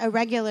was a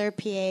regular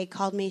PA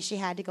called me. She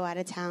had to go out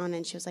of town,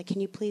 and she was like, can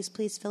you please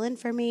fill in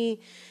for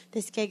me?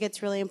 This gig,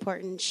 it's really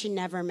important. She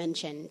never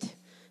mentioned,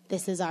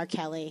 this is R.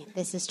 Kelly.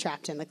 This is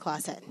Trapped in the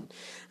Closet.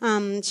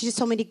 She just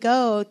told me to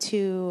go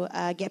to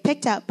get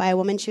picked up by a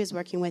woman she was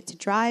working with to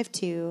drive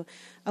to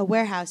a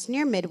warehouse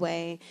near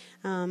Midway.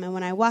 And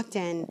when I walked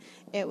in,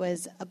 it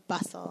was a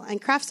bustle. And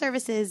craft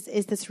services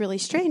is this really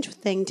strange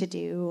thing to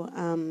do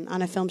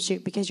on a film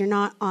shoot because you're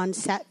not on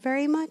set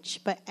very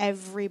much, but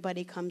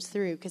everybody comes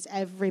through because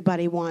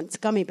everybody wants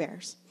gummy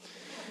bears.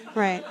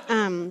 Right.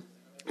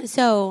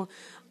 So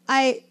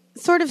I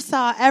sort of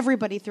saw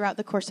everybody throughout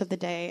the course of the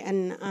day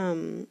and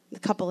a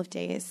couple of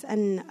days,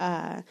 and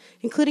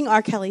including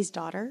R. Kelly's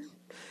daughter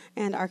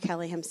and R.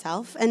 Kelly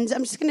himself. And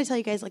I'm just going to tell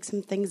you guys like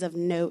some things of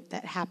note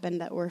that happened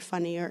that were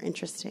funny or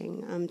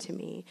interesting to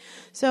me.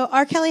 So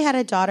R. Kelly had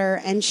a daughter,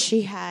 and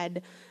she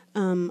had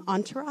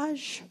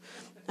entourage.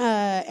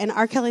 And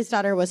R. Kelly's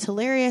daughter was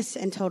hilarious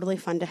and totally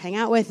fun to hang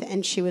out with,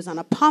 and she was on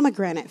a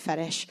pomegranate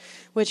fetish,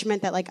 which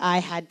meant that like I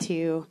had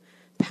to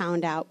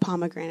pound out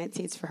pomegranate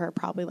seeds for her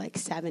probably like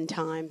 7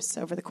 times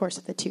over the course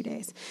of the 2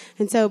 days.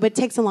 And so, but it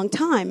takes a long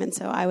time. And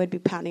so I would be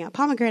pounding out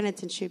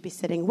pomegranates and she would be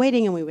sitting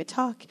waiting and we would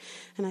talk.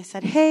 And I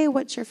said, hey,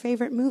 what's your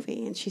favorite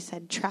movie? And she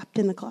said, Trapped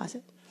in the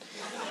Closet.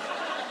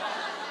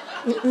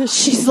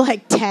 She's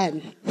like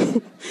 10.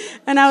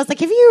 And I was like,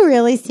 have you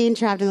really seen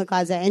Trapped in the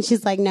Closet? And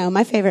she's like, no,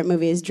 my favorite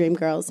movie is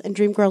Dreamgirls. And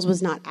Dreamgirls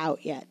was not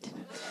out yet.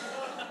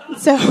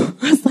 So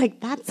I was like,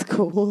 that's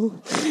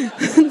cool.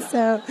 And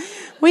so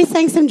we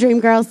sang some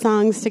Dreamgirls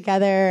songs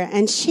together.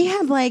 And she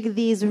had like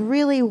these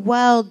really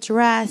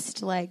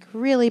well-dressed, like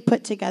really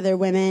put-together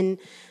women.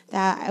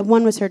 That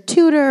one was her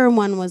tutor,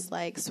 one was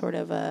like sort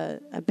of a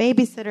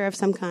babysitter of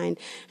some kind.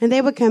 And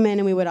they would come in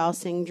and we would all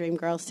sing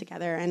Dreamgirls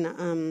together.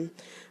 And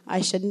I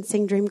shouldn't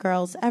sing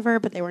Dreamgirls ever,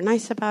 but they were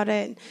nice about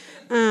it.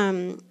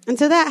 And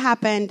so that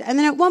happened. And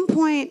then at one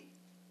point,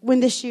 when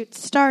the shoot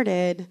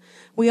started,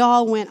 we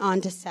all went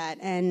on to set.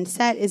 And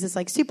set is this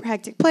like super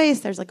hectic place.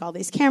 There's like all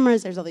these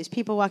cameras. There's all these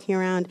people walking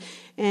around.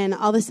 And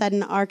all of a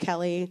sudden, R.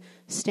 Kelly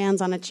stands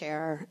on a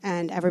chair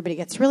and everybody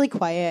gets really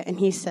quiet. And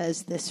he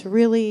says this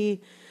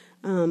really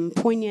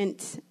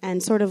poignant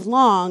and sort of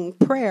long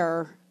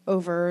prayer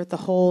over the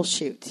whole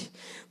shoot.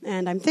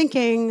 And I'm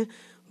thinking,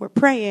 we're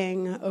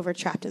praying over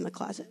Trapped in the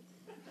Closet.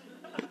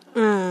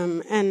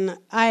 And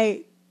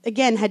I,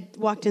 again, had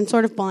walked in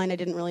sort of blind. I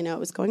didn't really know what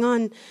was going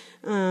on.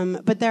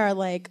 But there are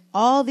like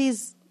all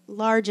these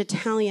large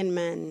Italian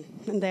men,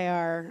 and they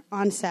are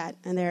on set,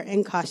 and they're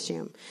in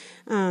costume.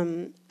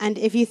 And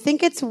if you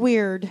think it's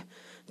weird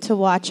to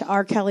watch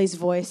R. Kelly's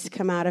voice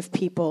come out of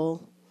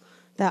people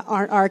that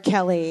aren't R.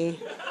 Kelly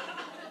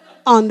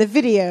on the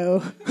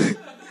video,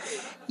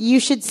 you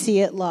should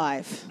see it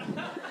live.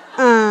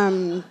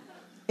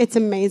 It's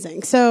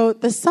amazing. So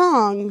the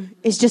song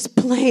is just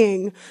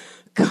playing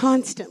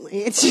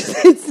constantly.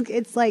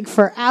 It's like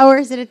for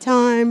hours at a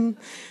time.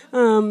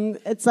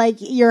 It's like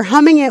you're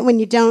humming it when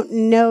you don't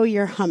know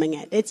you're humming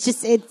it.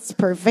 It's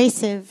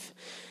pervasive.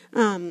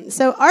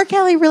 So R.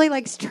 Kelly really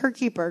likes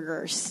turkey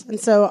burgers. And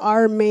so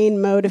our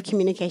main mode of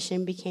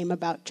communication became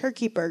about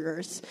turkey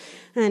burgers.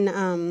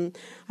 And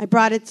I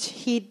brought it,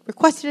 he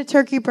requested a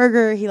turkey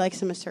burger. He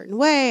likes them a certain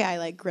way. I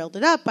like grilled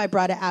it up. I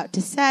brought it out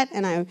to set.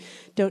 And I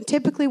don't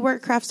typically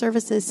work craft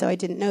services, so I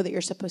didn't know that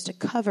you're supposed to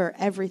cover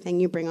everything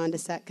you bring onto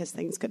set because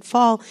things could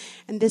fall.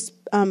 And this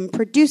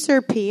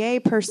producer, PA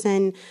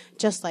person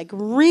just like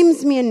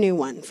reams me a new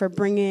one for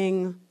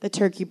bringing the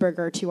turkey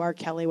burger to R.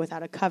 Kelly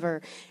without a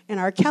cover. And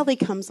R. Kelly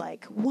comes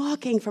like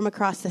walking from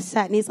across the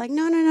set. And he's like,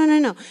 no.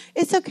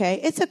 It's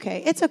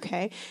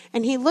okay.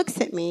 And he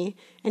looks at me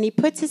and he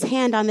puts his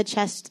hand on the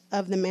chest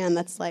of the man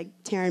that's like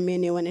tearing me a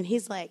new one. And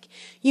he's like,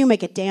 you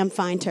make a damn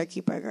fine turkey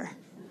burger.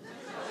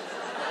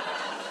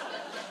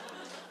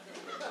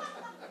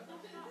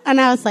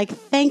 And I was like,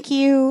 thank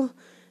you,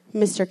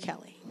 Mr.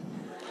 Kelly.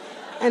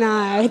 And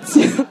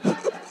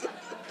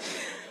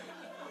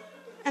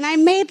I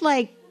made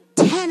like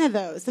 10 of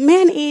those. The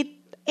man ate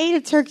a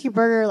turkey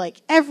burger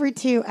like every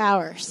 2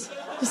 hours.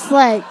 Just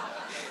like,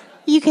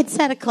 you could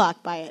set a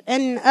clock by it.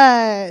 And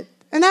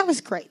that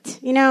was great,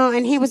 you know,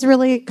 and he was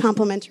really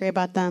complimentary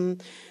about them.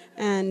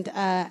 And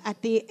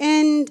at the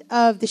end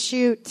of the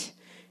shoot,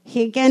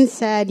 he again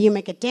said, you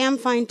make a damn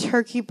fine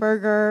turkey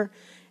burger,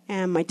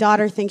 and my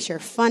daughter thinks you're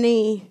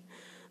funny.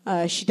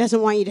 She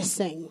doesn't want you to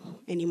sing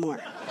anymore.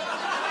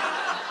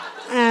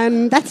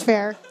 And that's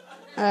fair.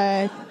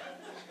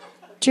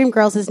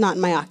 Dreamgirls is not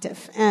in my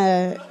octave,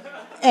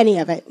 any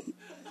of it.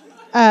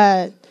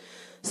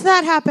 So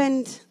that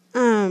happened.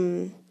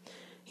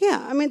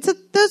 Yeah, I mean, so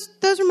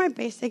those are my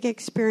basic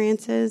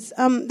experiences.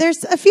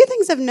 There's a few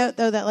things of note,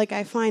 though, that like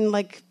I find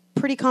like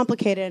pretty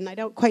complicated, and I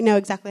don't quite know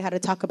exactly how to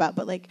talk about.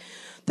 But like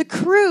the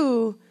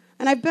crew,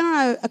 and I've been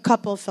on a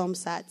couple of film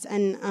sets,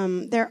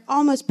 and they're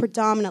almost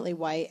predominantly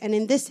white. And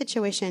in this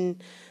situation,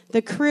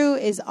 the crew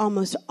is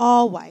almost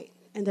all white,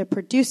 and the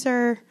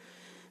producer.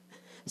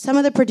 Some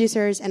of the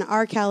producers and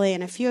R. Kelly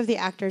and a few of the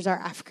actors are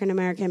African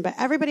American, but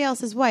everybody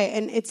else is white,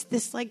 and it's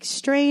this like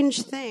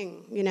strange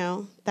thing, you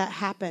know, that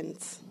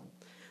happens.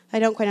 I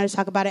don't quite know how to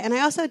talk about it. And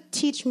I also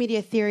teach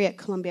media theory at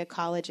Columbia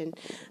College, and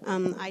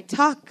I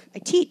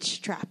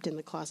teach Trapped in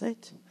the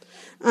Closet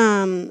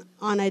on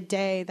a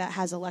day that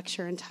has a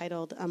lecture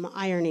entitled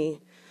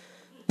Irony,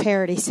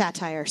 Parody,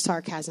 Satire,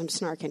 Sarcasm,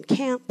 Snark, and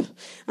Camp.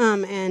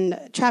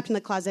 And Trapped in the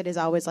Closet is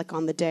always like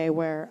on the day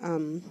where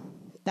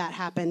that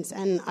happens.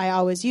 And I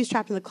always use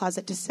Trapped in the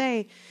Closet to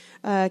say,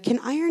 can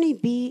irony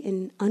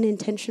be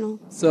unintentional?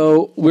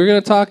 So we're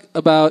going to talk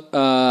about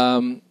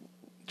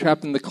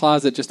Trapped in the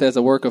Closet just as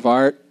a work of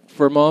art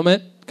for a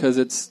moment, because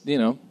it's, you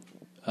know,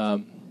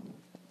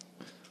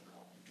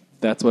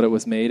 that's what it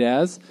was made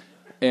as.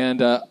 And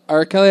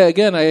R. Kelly,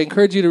 again, I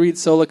encourage you to read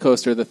Solar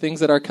Coaster. The things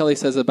that R. Kelly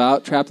says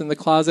about Trapped in the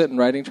Closet and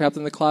writing Trapped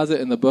in the Closet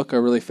in the book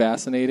are really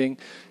fascinating.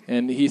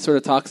 And he sort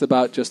of talks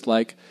about just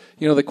like,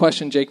 you know, the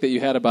question, Jake, that you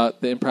had about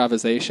the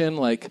improvisation,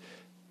 like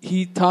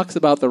he talks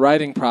about the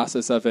writing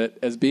process of it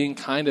as being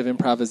kind of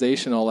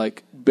improvisational,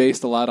 like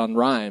based a lot on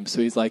rhyme.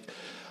 So he's like,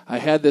 I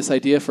had this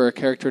idea for a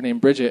character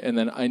named Bridget, and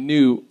then I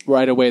knew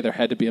right away there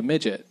had to be a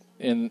midget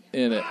in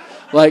it,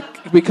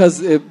 like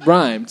because it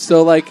rhymed.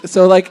 So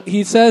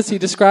he says he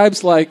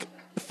describes like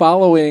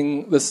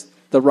following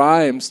the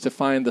rhymes to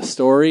find the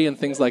story and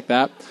things like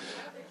that.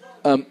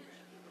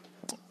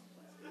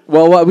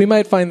 Well, we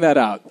might find that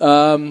out.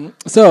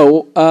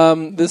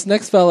 This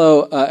next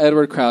fellow,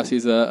 Edward Krause,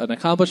 he's an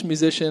accomplished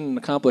musician, an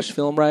accomplished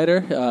film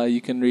writer. You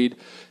can read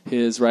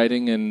his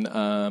writing in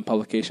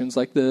publications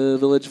like The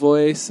Village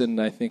Voice and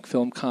I think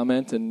Film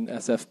Comment and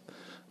SF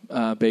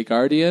Bay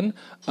Guardian.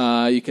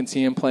 You can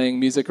see him playing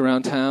music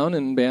around town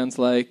in bands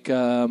like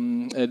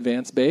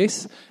Advanced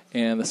Bass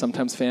and the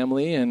Sometimes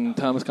Family and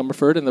Thomas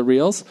Comerford and the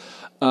Reels.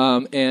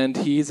 And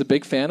he's a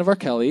big fan of R.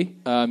 Kelly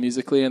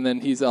musically, and then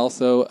he's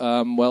also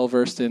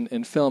well-versed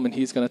in film, and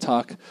he's going to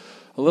talk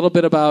a little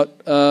bit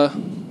about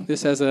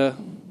this as a,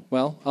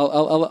 well,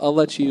 I'll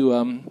let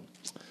you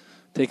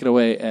take it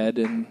away, Ed,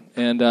 and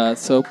then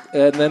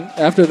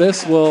after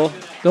this we'll,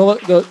 no,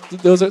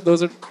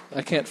 those are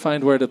I can't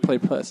find where to play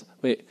press.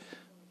 Wait,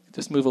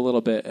 just move a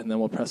little bit, and then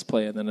we'll press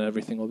play, and then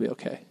everything will be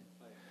okay.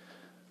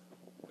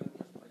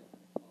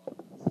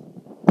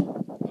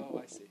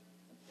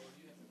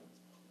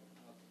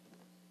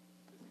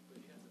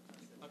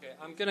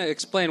 I'm going to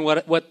explain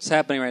what's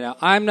happening right now.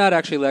 I'm not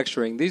actually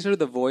lecturing. These are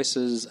the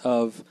voices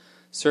of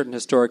certain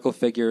historical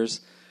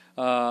figures.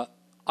 I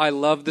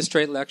love the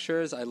straight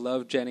lectures. I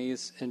love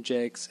Jenny's and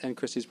Jake's and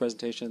Christy's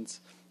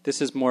presentations.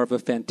 This is more of a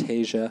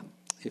fantasia,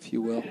 if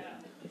you will.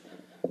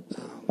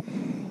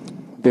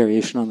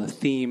 Variation on the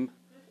theme.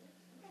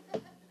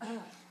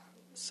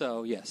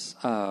 So, yes.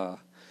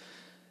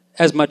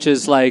 As much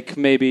as, like,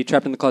 maybe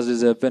Trapped in the Closet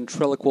is a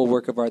ventriloquial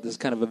work of art, this is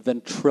kind of a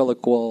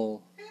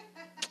ventriloquial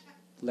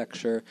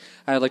lecture.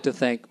 I'd like to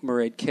thank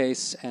Mairead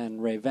Case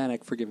and Ray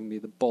Vanek for giving me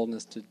the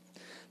boldness to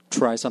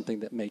try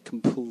something that may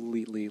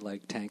completely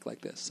like tank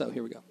like this. So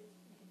here we go.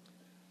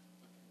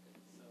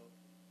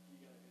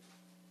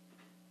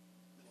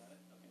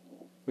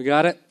 We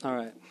got it? All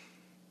right.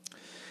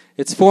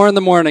 It's 4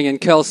 a.m. and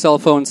Kel's cell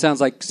phone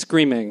sounds like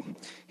screaming.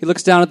 He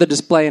looks down at the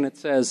display and it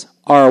says,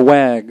 "Our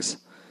Wags."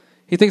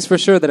 He thinks for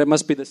sure that it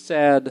must be the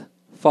sad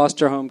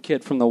foster home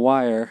kid from The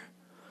Wire.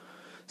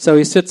 So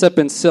he sits up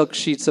in silk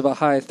sheets of a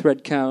high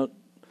thread count,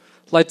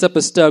 lights up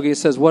a stogie,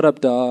 says, "What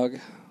up, dog?"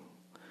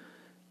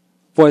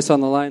 Voice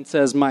on the line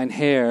says, "Mine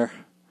hair."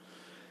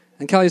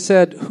 And Kelly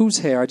said, "Whose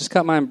hair? I just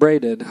got mine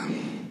braided."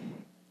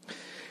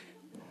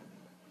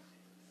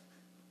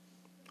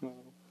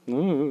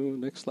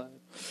 Next slide.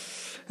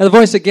 And the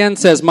voice again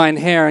says, "Mine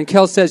hair." And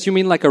Kel says, "You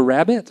mean like a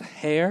rabbit?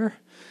 Hair?"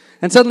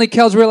 And suddenly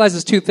Kels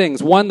realizes 2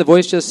 things. 1, the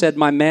voice just said,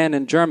 "my man"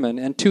 in German.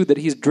 And 2, that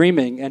he's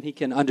dreaming and he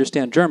can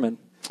understand German.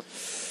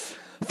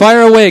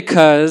 "Fire away,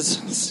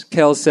 cuz,"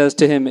 Kel says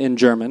to him in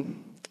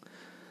German.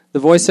 The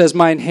voice says,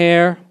 "Mine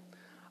hair,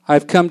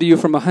 I've come to you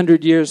from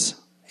 100 years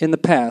in the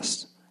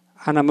past,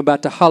 and I'm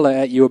about to holler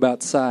at you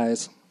about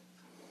size."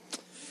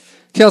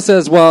 Kel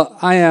says, "Well,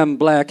 I am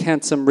black,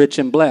 handsome, rich,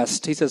 and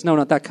blessed." He says, "No,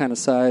 not that kind of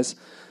size."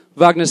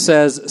 Wagner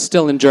says,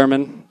 still in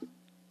German,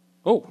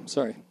 "Oh,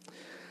 sorry.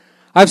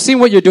 I've seen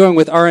what you're doing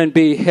with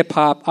R&B,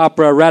 hip-hop,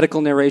 opera,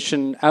 radical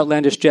narration,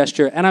 outlandish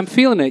gesture, and I'm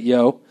feeling it,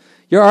 yo.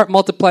 Your art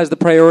multiplies the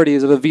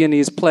priorities of a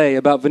Viennese play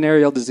about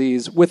venereal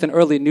disease with an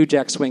early New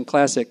Jack Swing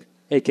classic,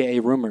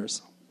 a.k.a.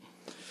 Rumors."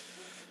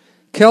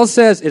 Kel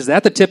says, "Is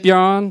that the tip you're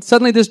on?"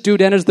 Suddenly this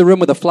dude enters the room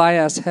with a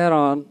fly-ass hat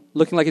on,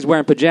 looking like he's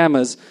wearing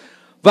pajamas.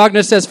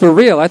 Wagner says, "For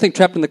real, I think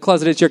Trapped in the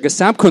Closet is your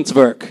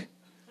Gesamtkunstwerk."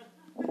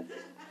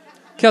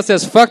 Kel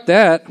says, "Fuck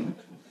that."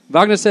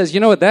 Wagner says,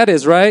 "You know what that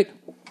is, right?"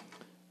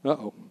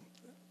 Uh-oh.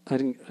 I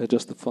didn't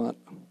adjust the font.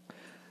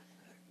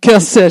 Kel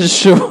says,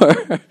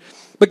 "Sure.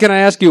 But can I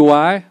ask you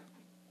why?"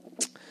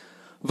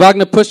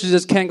 Wagner pushes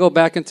his Kangol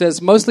back and says,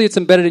 "Mostly it's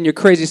embedded in your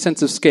crazy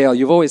sense of scale.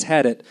 You've always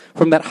had it.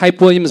 From that Hype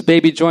Williams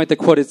baby joint that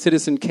quoted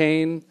Citizen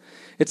Kane.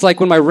 It's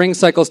like when my ring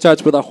cycle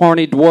starts with a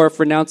horny dwarf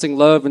renouncing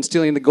love and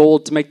stealing the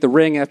gold to make the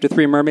ring after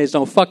 3 mermaids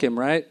don't fuck him,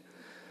 right?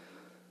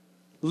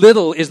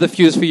 Little is the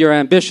fuse for your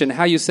ambition.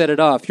 How you set it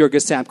off, your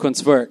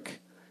Gesamtkunstwerk.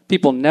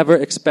 People never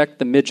expect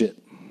the midget."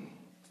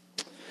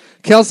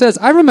 Kel says,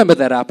 "I remember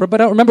that opera,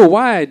 but I don't remember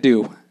why I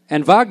do."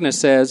 And Wagner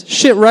says,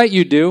 "Shit right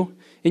you do.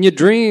 In your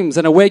dreams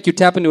and awake, you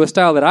tap into a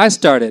style that I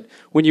started.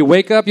 When you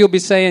wake up, you'll be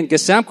saying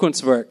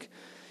Gesamtkunstwerk.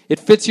 It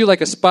fits you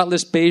like a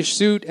spotless beige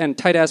suit and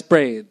tight-ass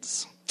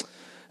braids.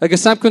 A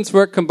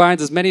Gesamtkunstwerk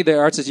combines as many of the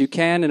arts as you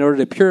can in order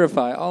to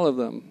purify all of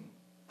them."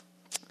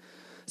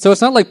 So it's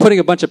not like putting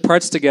a bunch of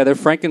parts together,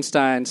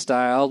 Frankenstein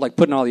style, like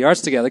putting all the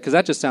arts together, because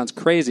that just sounds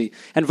crazy.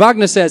 And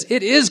Wagner says,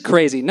 it is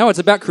crazy. No, it's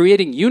about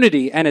creating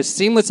unity and as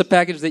seamless a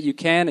package that you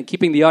can and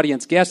keeping the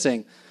audience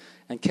guessing.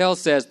 And Kel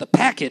says, "The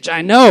package,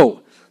 I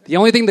know. The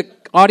only thing the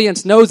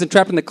audience knows in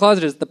Trapped in the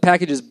Closet is the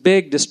package is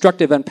big,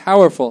 destructive, and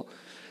powerful."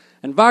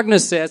 And Wagner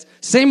says,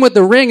 "Same with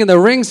the ring and the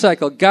ring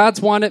cycle. Gods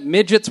want it,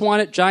 midgets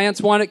want it, giants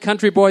want it,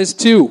 country boys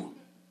too."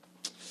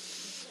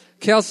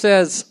 Kel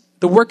says,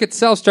 "The work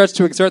itself starts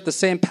to exert the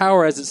same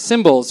power as its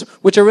symbols,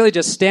 which are really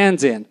just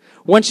stands in.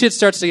 Once shit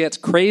starts to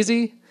get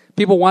crazy,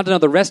 people want to know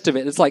the rest of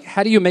it. It's like,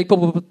 how do you make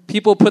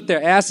people put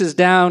their asses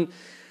down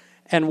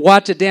and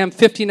watch a damn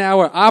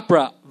 15-hour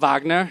opera,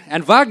 Wagner.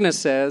 And Wagner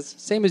says,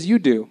 same as you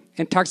do,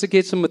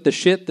 intoxicates them with the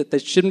shit that they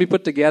shouldn't be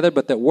put together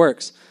but that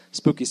works.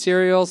 Spooky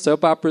serial,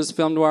 soap operas,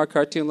 film noir,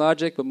 cartoon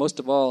logic, but most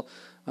of all,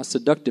 a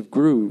seductive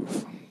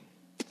groove.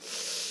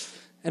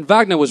 And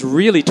Wagner was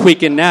really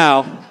tweaking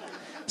now.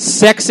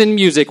 Sex and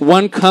music,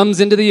 one comes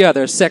into the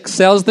other. Sex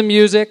sells the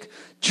music,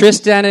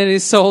 Tristan and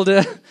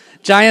Isolde,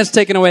 giants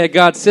taking away a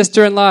god's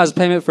sister-in-law as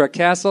payment for a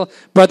castle,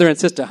 brother and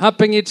sister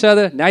humping each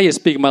other. Now you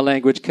speak my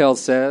language, Kell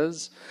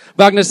says.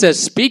 Wagner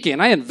says,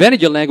 speaking, I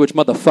invented your language,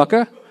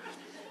 motherfucker.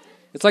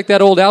 It's like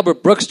that old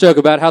Albert Brooks joke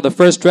about how the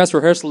first dress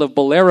rehearsal of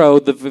Bolero,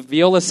 the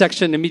viola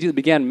section immediately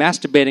began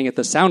masturbating at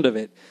the sound of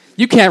it.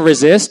 You can't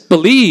resist.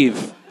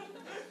 Believe.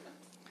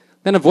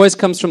 Then a voice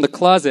comes from the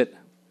closet.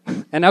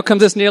 And out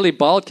comes this nearly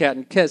bald cat.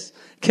 And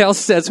Kell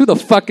says, who the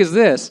fuck is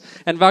this?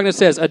 And Wagner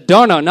says,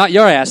 Adorno, not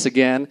your ass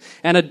again.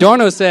 And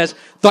Adorno says,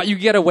 thought you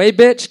get away,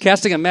 bitch?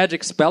 Casting a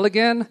magic spell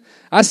again?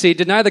 I see.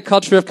 Deny the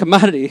culture of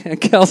commodity.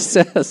 And Kell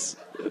says...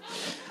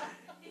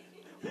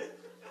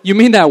 You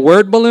mean that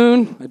word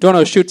balloon?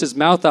 Adorno shoots his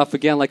mouth off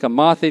again like a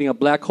moth eating a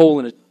black hole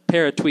in a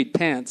pair of tweed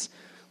pants.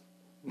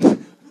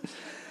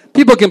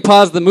 People can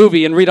pause the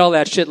movie and read all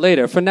that shit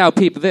later. For now,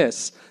 peep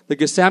this. The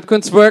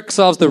Gesamtkunstwerk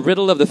solves the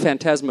riddle of the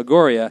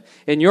phantasmagoria.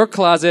 In your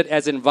closet,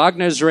 as in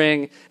Wagner's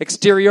Ring,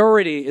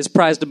 exteriority is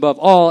prized above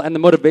all, and the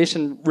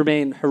motivation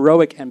remain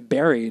heroic and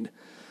buried.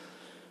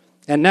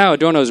 And now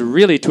Adorno's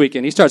really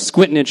tweaking. He starts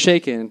squinting and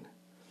shaking.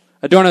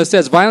 Adorno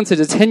says violence is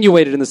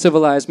attenuated in the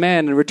civilized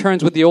man and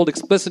returns with the old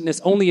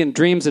explicitness only in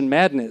dreams and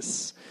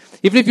madness.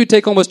 Even if you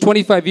take almost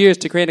 25 years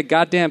to create a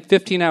goddamn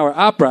 15-hour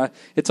opera,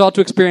 it's all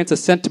to experience a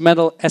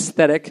sentimental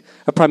aesthetic,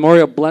 a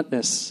primordial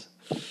bluntness.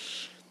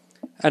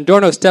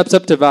 Adorno steps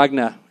up to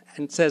Wagner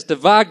and says to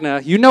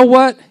Wagner, you know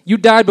what? You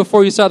died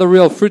before you saw the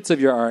real fruits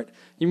of your art.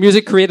 Your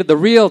music created the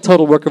real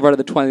total work of art of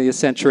the 20th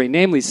century,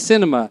 namely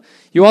cinema.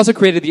 You also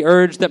created the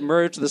urge that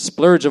merged the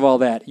splurge of all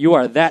that. You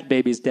are that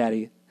baby's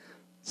daddy.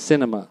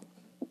 Cinema.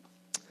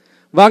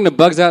 Wagner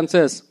bugs out and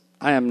says,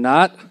 I am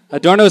not.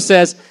 Adorno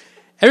says,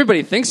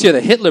 everybody thinks you're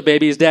the Hitler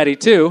baby's daddy,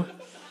 too.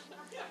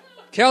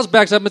 Kells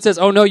backs up and says,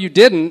 oh, no, you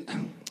didn't.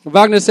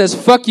 Wagner says,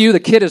 fuck you, the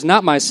kid is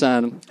not my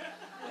son.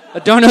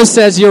 Adorno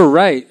says, you're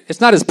right.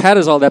 It's not as pat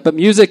as all that, but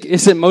music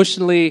is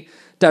emotionally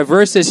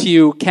diverse as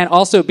you can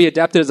also be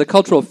adapted as a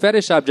cultural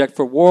fetish object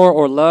for war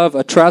or love,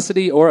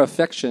 atrocity, or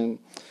affection.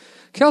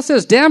 Kell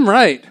says, damn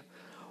right.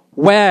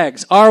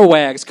 Wags, our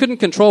wags, couldn't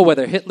control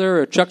whether Hitler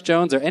or Chuck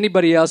Jones or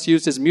anybody else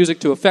used his music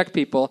to affect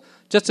people,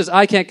 just as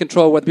I can't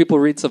control whether people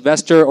read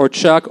Sylvester or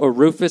Chuck or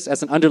Rufus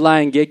as an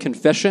underlying gay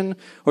confession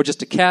or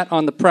just a cat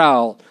on the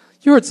prowl.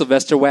 You heard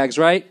Sylvester Wags,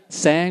 right?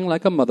 Sang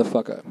like a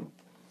motherfucker.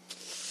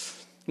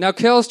 Now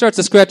Kell starts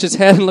to scratch his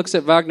head and looks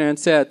at Wagner and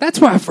said, that's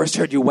where I first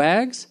heard you,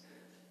 Wags.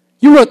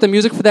 You wrote the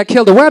music for that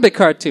Kill the Rabbit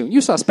cartoon.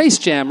 You saw Space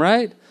Jam,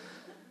 right?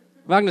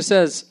 Wagner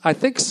says, I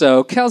think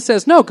so. Kell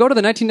says, no, go to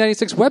the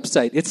 1996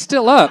 website. It's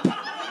still up.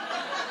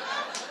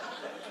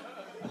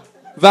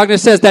 Wagner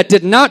says, that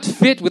did not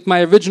fit with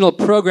my original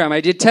program.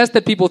 I detest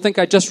that people think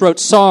I just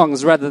wrote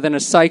songs rather than a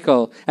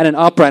cycle and an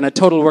opera and a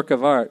total work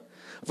of art.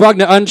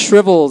 Wagner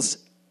unshrivels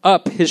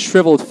up his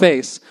shriveled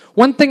face.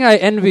 One thing I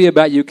envy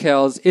about you,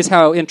 Kells, is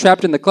how in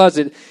Trapped in the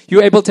Closet,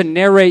 you're able to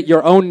narrate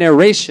your own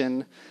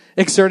narration,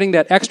 exerting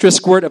that extra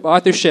squirt of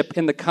authorship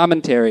in the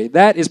commentary.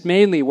 That is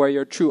mainly where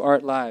your true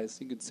art lies.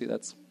 You can see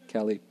that's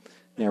Kelly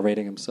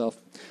narrating himself,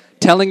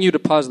 telling you to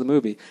pause the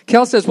movie.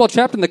 Kell says, well,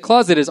 Trapped in the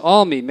Closet is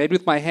all me, made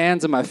with my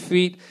hands and my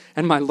feet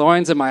and my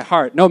loins and my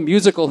heart. No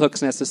musical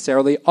hooks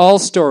necessarily, all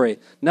story,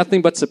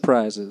 nothing but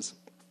surprises.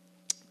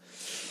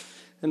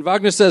 And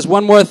Wagner says,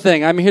 one more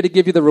thing. I'm here to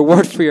give you the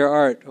reward for your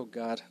art. Oh,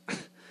 God.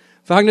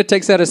 Wagner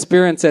takes out a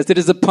spear and says, it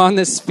is upon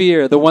this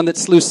spear, the one that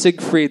slew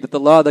Siegfried, that the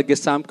law of the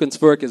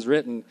Gesamtkunstwerk is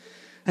written.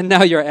 And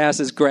now your ass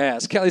is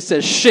grass. Kelly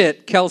says,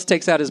 shit. Kells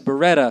takes out his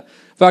Beretta.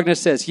 Wagner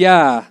says,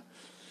 yeah.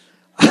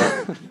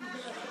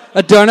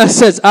 Adorno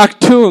says,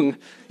 Achtung.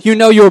 You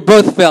know you were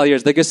both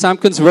failures. The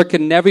Gesamtkunstwerk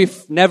can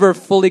never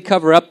fully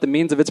cover up the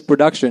means of its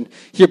production.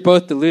 You're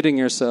both deluding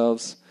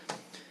yourselves.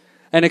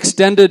 An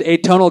extended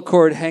atonal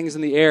chord hangs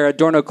in the air.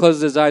 Adorno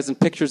closes his eyes and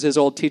pictures his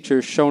old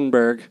teacher,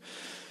 Schoenberg.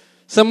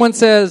 Someone,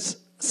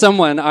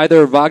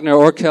 either Wagner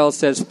or Kells,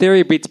 says,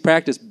 theory beats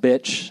practice,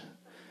 bitch.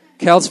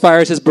 Kells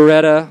fires his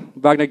Beretta.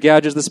 Wagner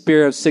gouges the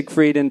spear of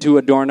Siegfried into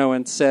Adorno,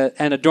 and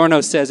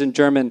Adorno says in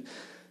German,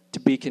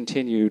 to be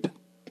continued.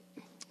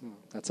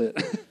 That's it.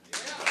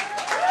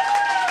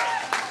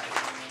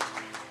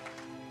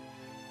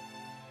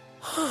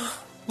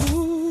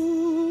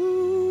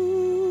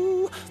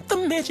 Ooh, the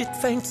midget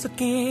faints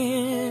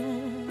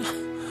again.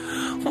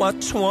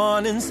 Watch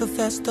one and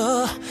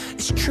Sylvester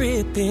is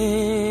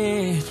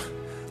tripping.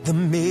 The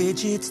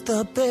midget's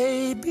the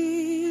baby's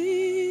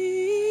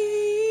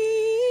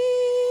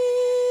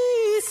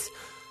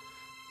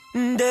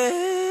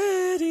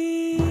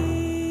daddy.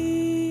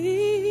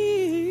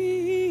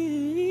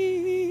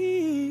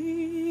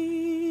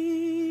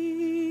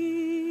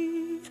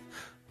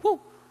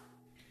 Woo.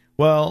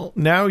 Well,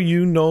 now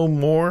you know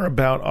more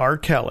about R.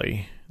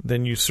 Kelly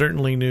than you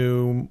certainly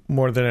knew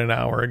more than an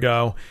hour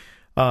ago.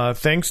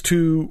 Thanks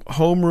to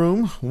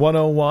Homeroom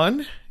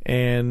 101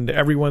 and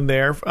everyone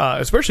there,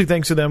 especially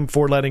thanks to them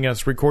for letting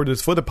us record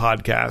this for the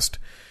podcast.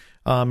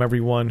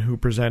 Everyone who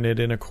presented,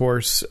 and of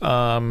course,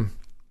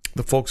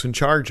 the folks in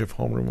charge of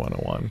Homeroom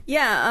 101.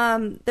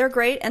 Yeah, they're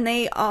great, and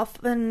they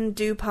often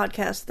do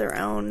podcast their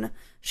own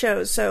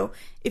shows. So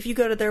if you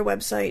go to their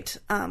website,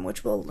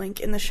 which we'll link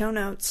in the show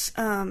notes,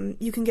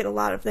 you can get a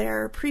lot of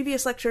their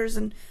previous lectures,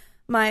 and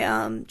my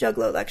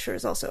Juggalo lecture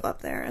is also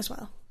up there as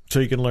well. So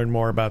you can learn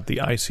more about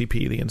the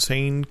ICP, the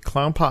Insane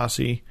Clown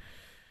Posse,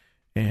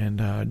 and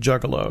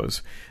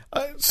Juggalos.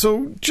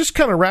 So just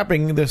kind of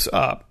wrapping this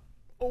up,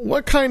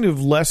 what kind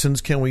of lessons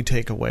can we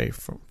take away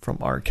from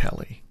R.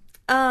 Kelly?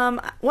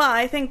 Well,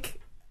 I think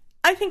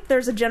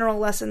there's a general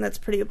lesson that's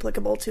pretty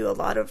applicable to a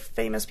lot of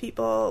famous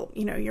people.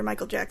 You know, your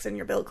Michael Jackson,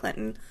 your Bill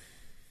Clinton,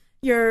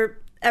 your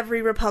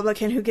every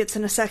Republican who gets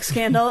in a sex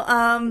scandal.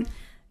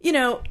 You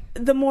know,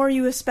 the more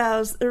you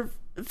espouse, or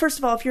first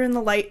of all, if you're in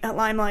the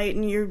limelight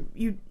and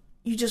you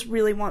just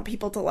really want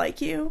people to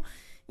like you,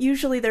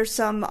 usually there's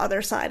some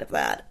other side of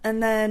that.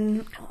 And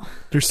then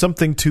there's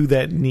something to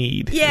that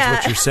need, is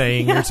what you're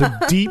saying. Yeah. There's a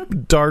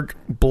deep, dark,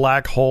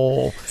 black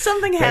hole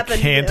something that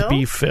can't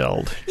be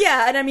filled.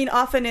 Yeah, and I mean,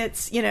 often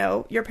it's, you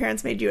know, your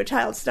parents made you a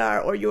child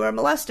star or you were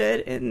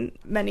molested in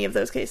many of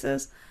those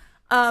cases.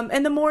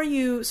 And the more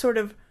you sort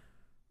of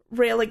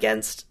rail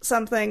against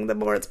something, the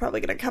more it's probably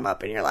going to come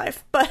up in your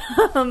life. But,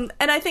 and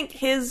I think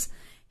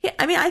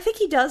I think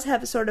he does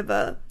have sort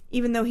of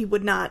even though he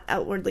would not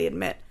outwardly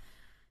admit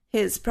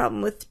his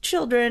problem with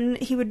children,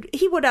 he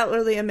would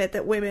outwardly admit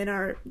that women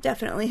are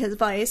definitely his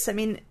vice. I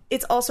mean,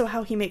 it's also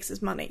how he makes his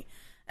money.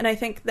 And I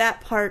think that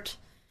part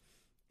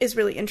is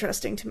really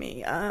interesting to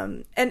me.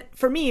 And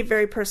for me,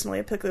 very personally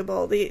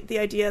applicable, the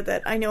idea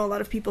that I know a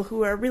lot of people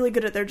who are really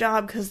good at their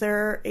job because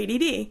they're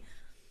ADD,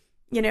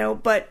 you know,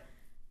 but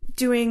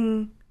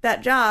doing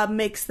that job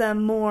makes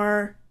them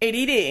more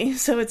ADD.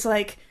 So it's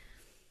like,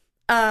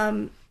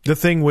 the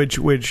thing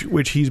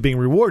which he's being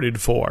rewarded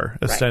for,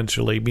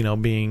 essentially, right, you know,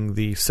 being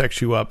the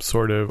sex you up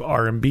sort of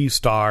R&B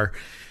star,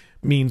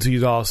 means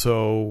he's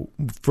also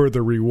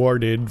further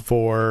rewarded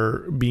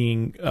for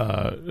being,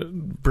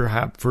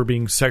 perhaps for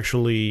being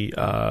sexually,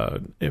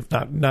 if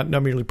not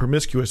merely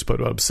promiscuous,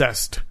 but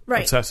obsessive.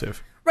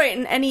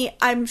 Right, and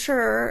I'm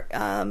sure,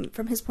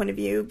 from his point of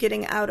view,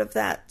 getting out of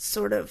that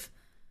sort of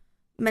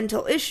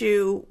mental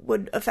issue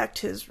would affect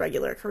his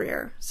regular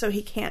career, so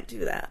he can't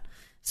do that.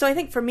 So I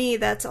think for me,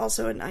 that's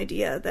also an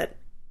idea that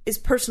is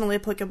personally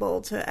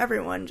applicable to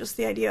everyone. Just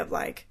the idea of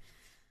like,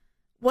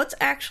 what's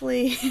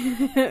actually,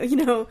 you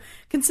know,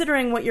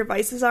 considering what your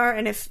vices are,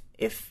 and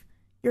if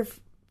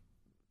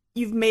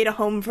you've made a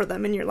home for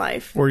them in your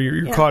life, or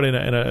you're caught in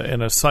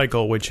a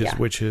cycle which is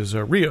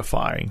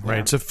reifying, right?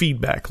 Yeah. It's a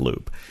feedback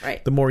loop.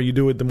 Right. The more you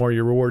do it, the more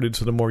you're rewarded.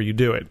 So the more you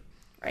do it.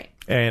 Right.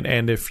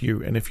 And if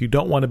you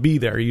don't want to be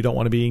there, you don't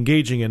want to be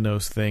engaging in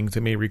those things,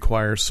 it may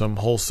require some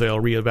wholesale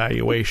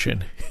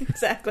reevaluation.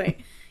 Exactly.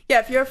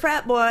 Yeah, if you're a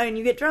frat boy and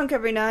you get drunk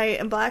every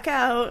night and black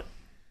out,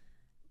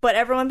 but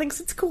everyone thinks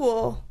it's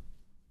cool,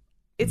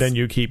 then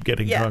you keep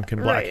getting drunk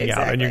and blacking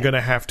out. And you're going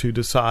to have to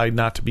decide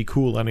not to be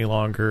cool any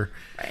longer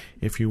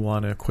if you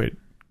want to quit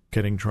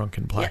getting drunk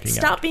and blacking out.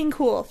 Stop being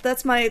cool.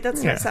 That's my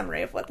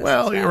summary of what this is.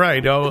 Well, you're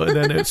right.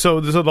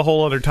 So the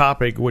whole other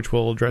topic, which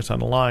we'll address on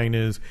the line,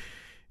 is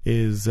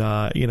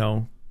you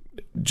know,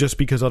 just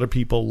because other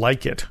people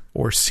like it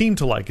or seem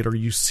to like it, or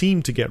you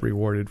seem to get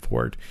rewarded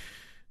for it,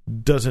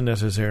 doesn't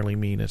necessarily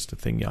mean it's the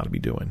thing you ought to be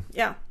doing.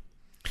 Yeah.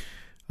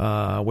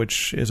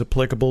 Which is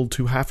applicable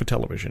to half of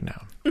television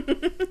now.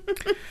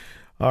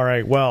 All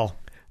right. Well,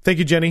 thank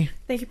you, Jenny.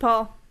 Thank you,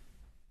 Paul.